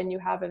top. And you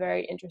have a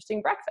very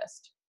interesting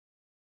breakfast.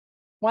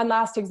 One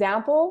last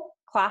example,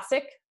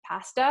 classic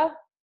pasta.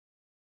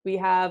 We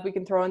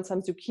can throw in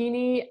some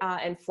zucchini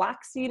and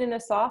flaxseed in a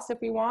sauce if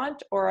we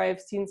want, or I've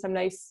seen some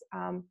nice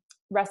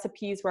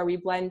recipes where we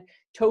blend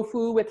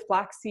tofu with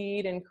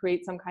flaxseed and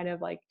create some kind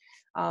of like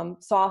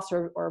sauce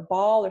or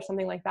ball or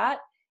something like that.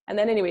 And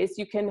then anyways,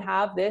 you can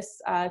have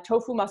this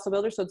tofu muscle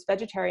builder. So it's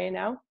vegetarian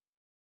now.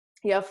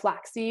 You have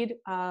flaxseed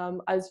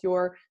as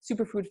your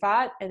superfood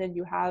fat, and then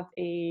you have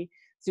a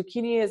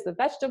zucchini as the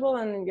vegetable,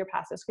 and then your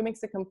pasta. So it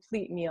makes a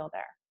complete meal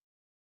there.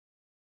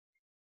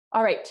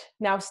 All right,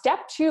 now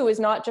step 2 is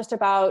not just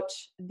about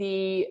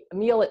the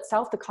meal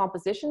itself, the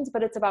compositions,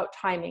 but it's about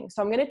timing.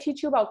 So I'm going to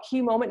teach you about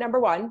key moment number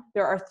 1.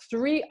 There are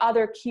 3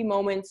 other key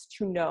moments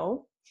to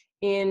know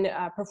in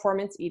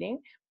performance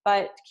eating,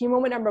 but key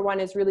moment number 1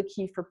 is really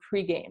key for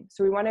pre-game.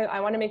 So I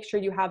want to make sure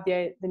you have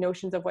the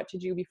notions of what to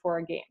do before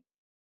a game.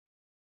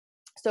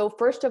 So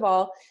first of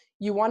all,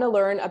 you want to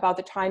learn about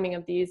the timing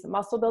of these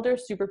muscle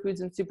builders,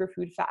 superfoods, and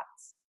superfood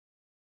fats.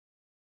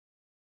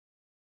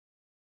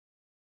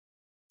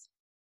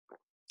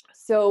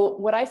 So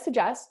what I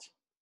suggest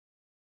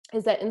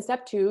is that in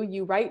step 2,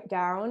 you write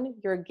down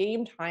your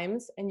game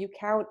times and you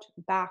count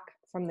back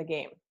from the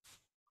game.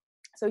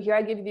 So here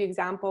I give you the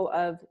example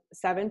of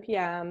 7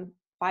 p.m.,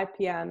 5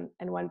 p.m.,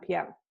 and 1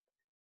 p.m.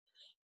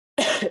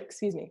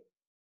 Excuse me.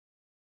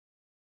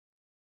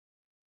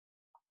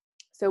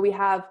 So we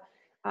have,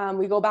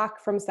 we go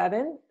back from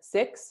 7,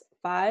 6,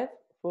 5,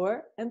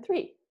 4, and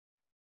 3.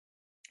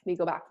 We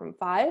go back from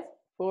 5,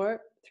 4,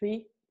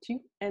 3, 2,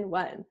 and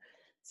 1.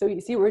 So you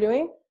see what we're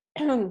doing?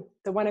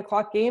 The 1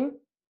 o'clock game,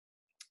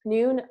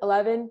 noon,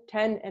 11,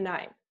 10, and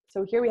 9.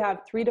 So here we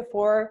have 3 to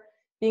 4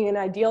 being an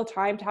ideal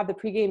time to have the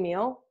pregame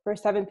meal for a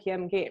 7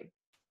 p.m. game.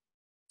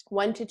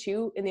 1 to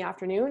 2 in the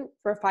afternoon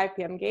for a 5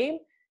 p.m. game.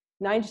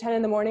 9 to 10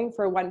 in the morning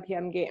for a 1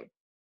 p.m. game.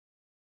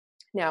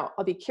 Now,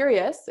 I'll be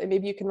curious, and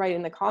maybe you can write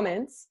in the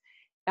comments,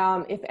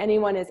 if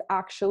anyone is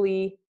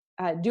actually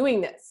doing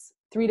this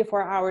 3 to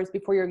 4 hours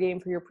before your game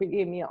for your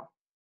pregame meal.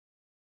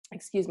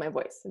 Excuse my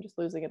voice, I'm just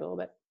losing it a little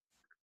bit.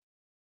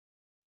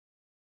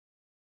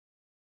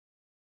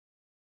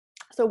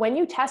 So when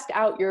you test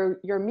out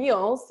your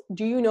meals,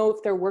 do you know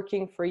if they're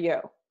working for you?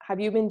 Have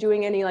you been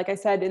doing any, like I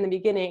said in the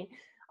beginning,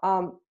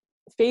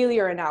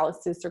 failure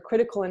analysis or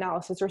critical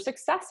analysis or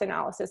success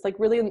analysis, like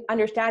really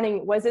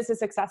understanding, was this a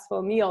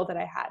successful meal that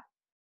I had?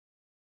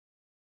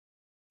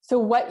 So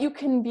what you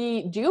can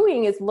be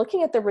doing is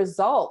looking at the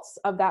results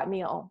of that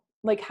meal.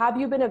 Like, have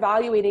you been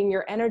evaluating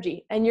your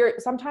energy? And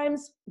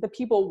sometimes the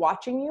people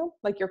watching you,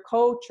 like your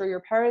coach or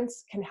your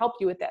parents, can help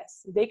you with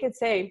this. They could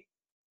say,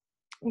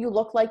 you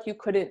look like you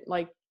couldn't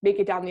like make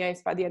it down the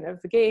ice by the end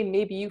of the game.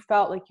 Maybe you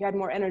felt like you had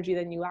more energy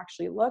than you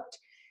actually looked.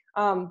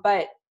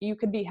 But you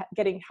could be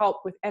getting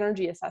help with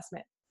energy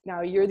assessment.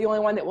 Now, you're the only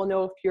one that will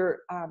know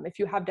if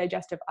you have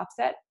digestive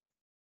upset,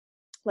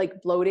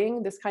 like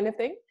bloating, this kind of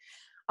thing.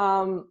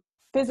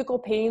 Physical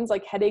pains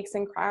like headaches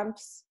and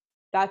cramps,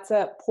 that's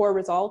a poor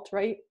result,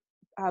 right?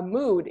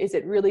 Mood, is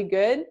it really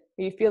good?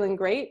 Are you feeling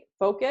great,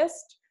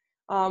 focused?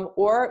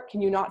 Or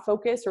can you not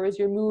focus, or is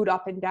your mood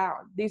up and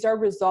down? These are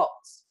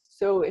results.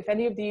 So if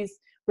any of these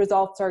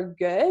results are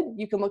good,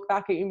 you can look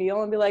back at your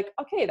meal and be like,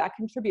 okay, that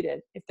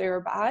contributed. If they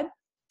were bad,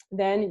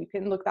 then you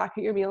can look back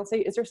at your meal and say,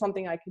 is there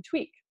something I could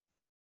tweak?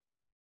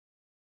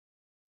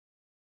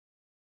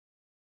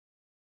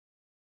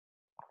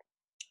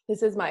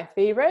 This is my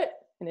favorite,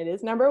 and it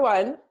is number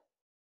one.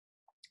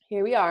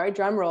 Here we are,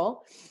 drum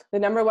roll. The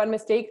number one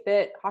mistake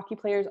that hockey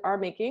players are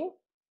making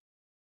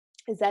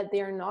is that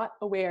they are not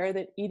aware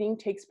that eating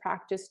takes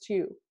practice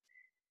too.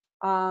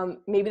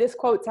 Maybe this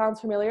quote sounds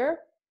familiar.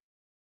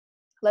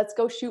 Let's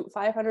go shoot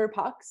 500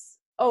 pucks.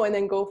 Oh, and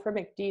then go for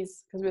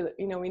McD's because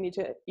we need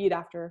to eat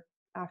after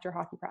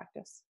hockey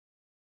practice.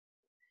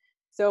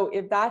 So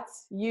if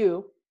that's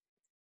you,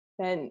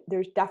 then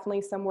there's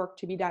definitely some work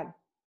to be done.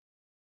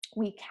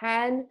 We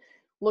can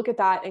look at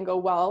that and go,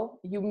 well,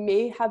 you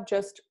may have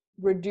just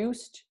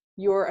reduced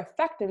your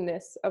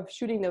effectiveness of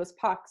shooting those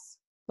pucks,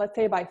 let's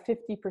say by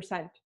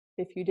 50%,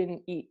 if you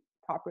didn't eat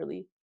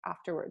properly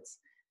afterwards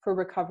for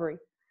recovery.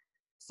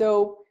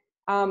 So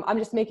I'm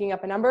just making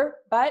up a number,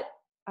 but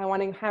I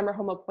want to hammer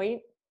home a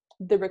point.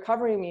 The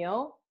recovery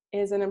meal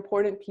is an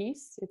important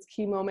piece. It's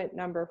key moment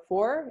number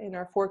 4 in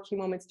our 4 key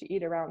moments to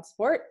eat around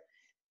sport.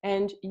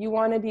 And you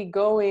want to be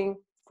going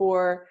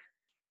for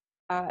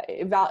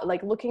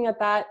like looking at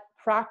that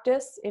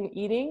practice in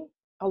eating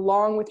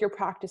along with your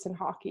practice in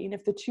hockey. And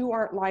if the two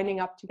aren't lining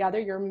up together,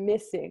 you're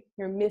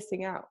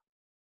missing out.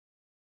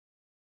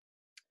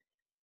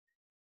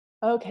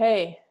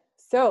 Okay,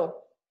 so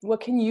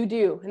what can you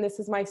do? And this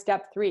is my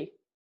step 3.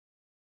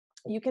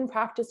 You can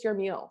practice your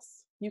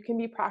meals. You can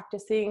be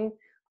practicing,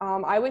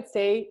 I would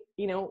say,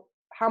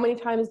 how many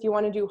times do you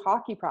want to do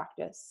hockey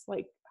practice?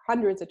 Like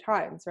hundreds of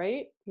times,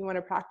 right? You want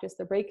to practice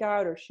the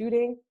breakout or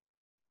shooting.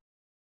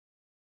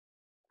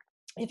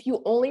 If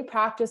you only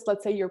practice,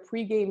 let's say, your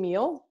pregame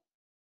meal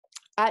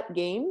at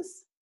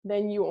games,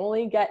 then you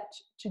only get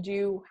to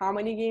do how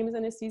many games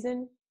in a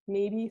season?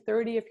 Maybe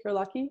 30 if you're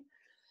lucky.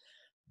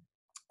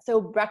 So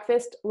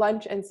breakfast,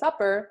 lunch, and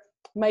supper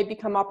might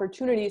become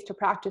opportunities to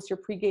practice your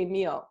pregame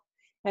meal.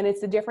 And it's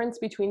the difference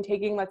between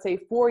taking, let's say,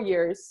 4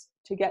 years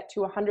to get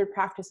to 100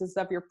 practices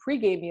of your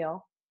pregame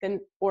meal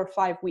or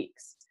 5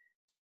 weeks.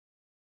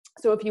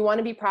 So if you want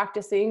to be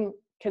practicing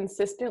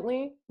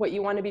consistently what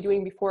you want to be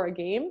doing before a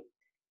game,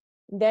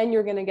 then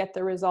you're going to get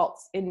the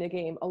results in the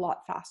game a lot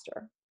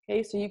faster.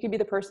 Okay, so you could be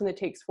the person that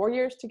takes 4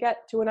 years to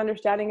get to an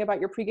understanding about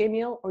your pregame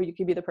meal, or you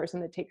could be the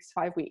person that takes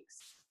 5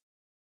 weeks.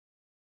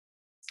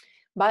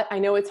 But I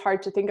know it's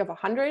hard to think of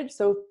 100,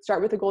 so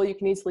start with a goal you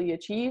can easily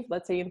achieve,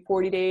 let's say in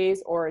 40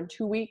 days or in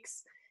 2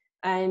 weeks,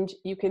 and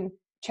you can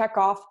check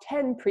off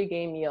 10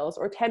 pregame meals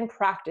or 10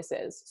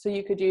 practices. So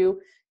you could do,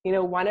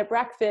 one at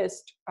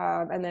breakfast,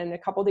 and then a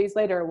couple days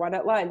later, one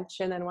at lunch,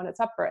 and then one at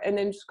supper, and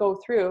then just go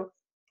through,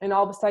 and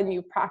all of a sudden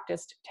you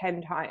practiced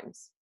 10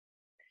 times.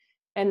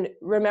 And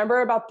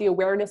remember about the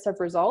awareness of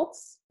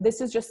results. This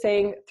is just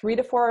saying 3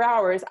 to 4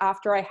 hours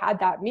after I had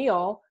that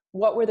meal,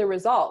 what were the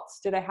results?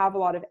 Did I have a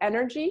lot of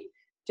energy?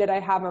 Did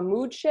I have a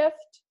mood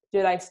shift?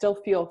 Did I still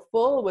feel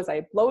full? Was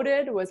I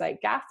bloated? Was I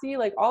gassy?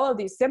 Like all of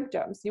these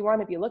symptoms you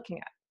want to be looking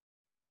at.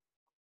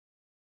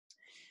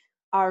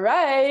 All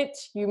right,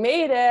 you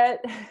made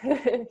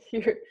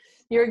it.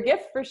 Your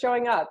gift for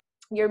showing up.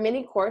 Your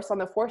mini course on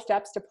the 4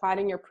 steps to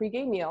planning your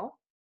pregame meal.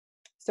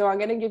 So I'm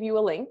going to give you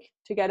a link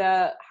to get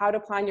a how to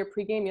plan your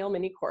pregame meal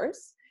mini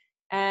course.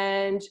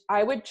 And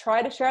I would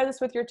try to share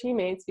this with your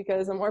teammates,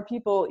 because the more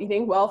people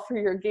eating well for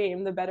your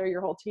game, the better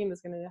your whole team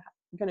is going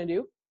to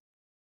do.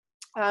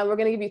 We're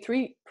going to give you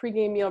 3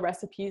 pregame meal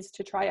recipes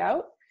to try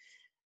out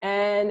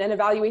and an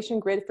evaluation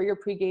grid for your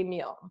pregame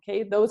meal.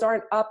 Okay, those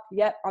aren't up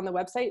yet on the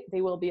website.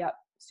 They will be up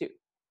soon.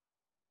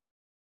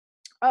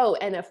 Oh,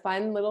 and a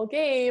fun little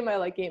game. I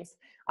like games.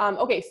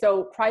 Okay,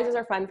 so prizes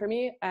are fun for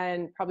me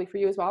and probably for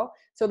you as well.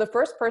 So the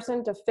first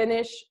person to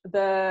finish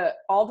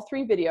all the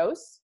 3 videos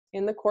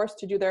in the course,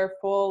 to do their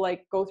full,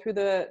 go through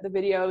the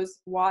videos,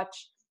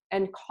 watch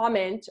and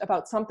comment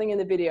about something in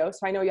the video.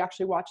 So I know you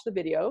actually watched the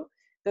video.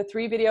 The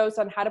 3 videos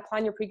on how to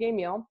plan your pregame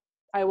meal.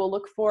 I will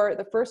look for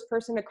the first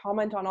person to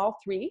comment on all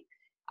 3.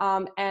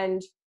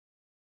 And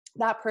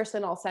that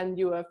person, I'll send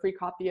you a free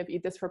copy of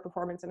Eat This for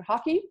Performance in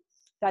Hockey.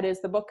 That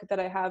is the book that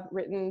I have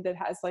written that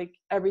has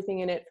everything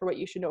in it for what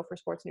you should know for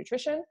sports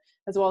nutrition,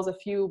 as well as a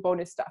few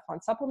bonus stuff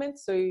on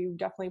supplements. So you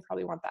definitely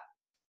probably want that.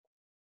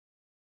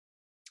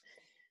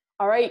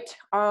 All right,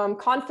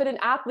 confident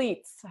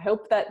athletes. I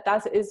hope that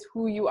that is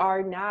who you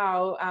are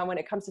now when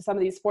it comes to some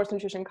of these sports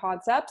nutrition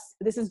concepts.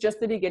 This is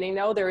just the beginning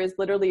though. There is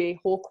literally a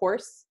whole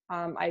course.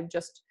 I've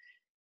just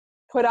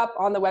put up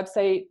on the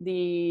website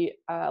the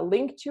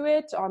link to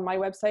it on my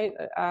website,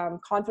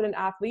 Confident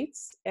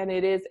Athletes, and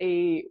it is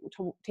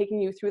taking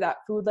you through that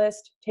food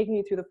list, taking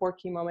you through the 4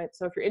 key moments.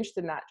 So if you're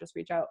interested in that, just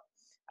reach out.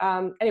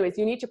 Anyways,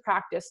 you need to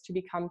practice to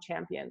become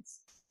champions.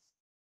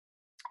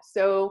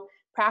 So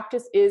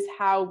practice is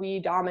how we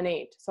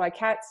dominate. So I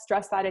can't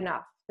stress that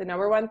enough. The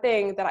number one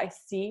thing that I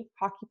see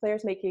hockey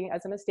players making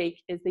as a mistake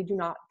is they do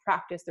not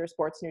practice their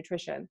sports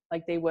nutrition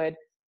like they would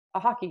a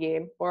hockey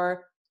game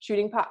or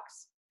shooting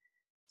pucks.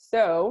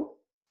 So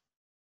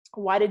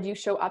why did you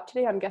show up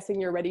today? I'm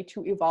guessing you're ready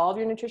to evolve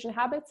your nutrition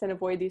habits and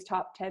avoid these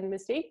top 10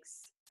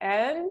 mistakes.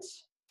 And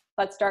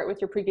let's start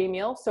with your pregame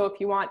meal. So if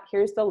you want,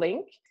 here's the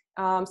link.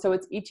 So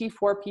it's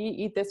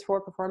ET4P,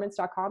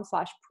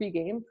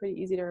 eatthis4performance.com/pregame.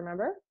 Pretty easy to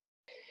remember.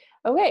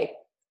 Okay,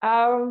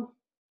 I'm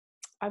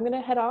going to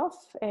head off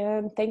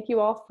and thank you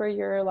all for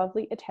your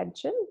lovely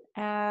attention.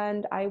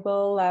 And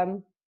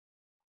I'll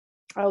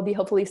be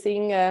hopefully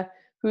seeing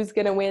who's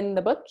going to win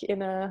the book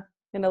in a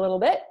little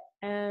bit.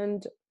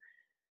 And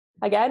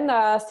again,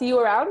 see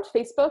you around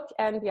Facebook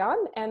and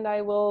beyond. And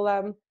I will,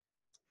 it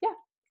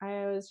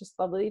was just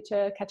lovely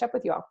to catch up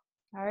with you all.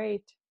 All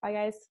right. Bye,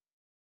 guys.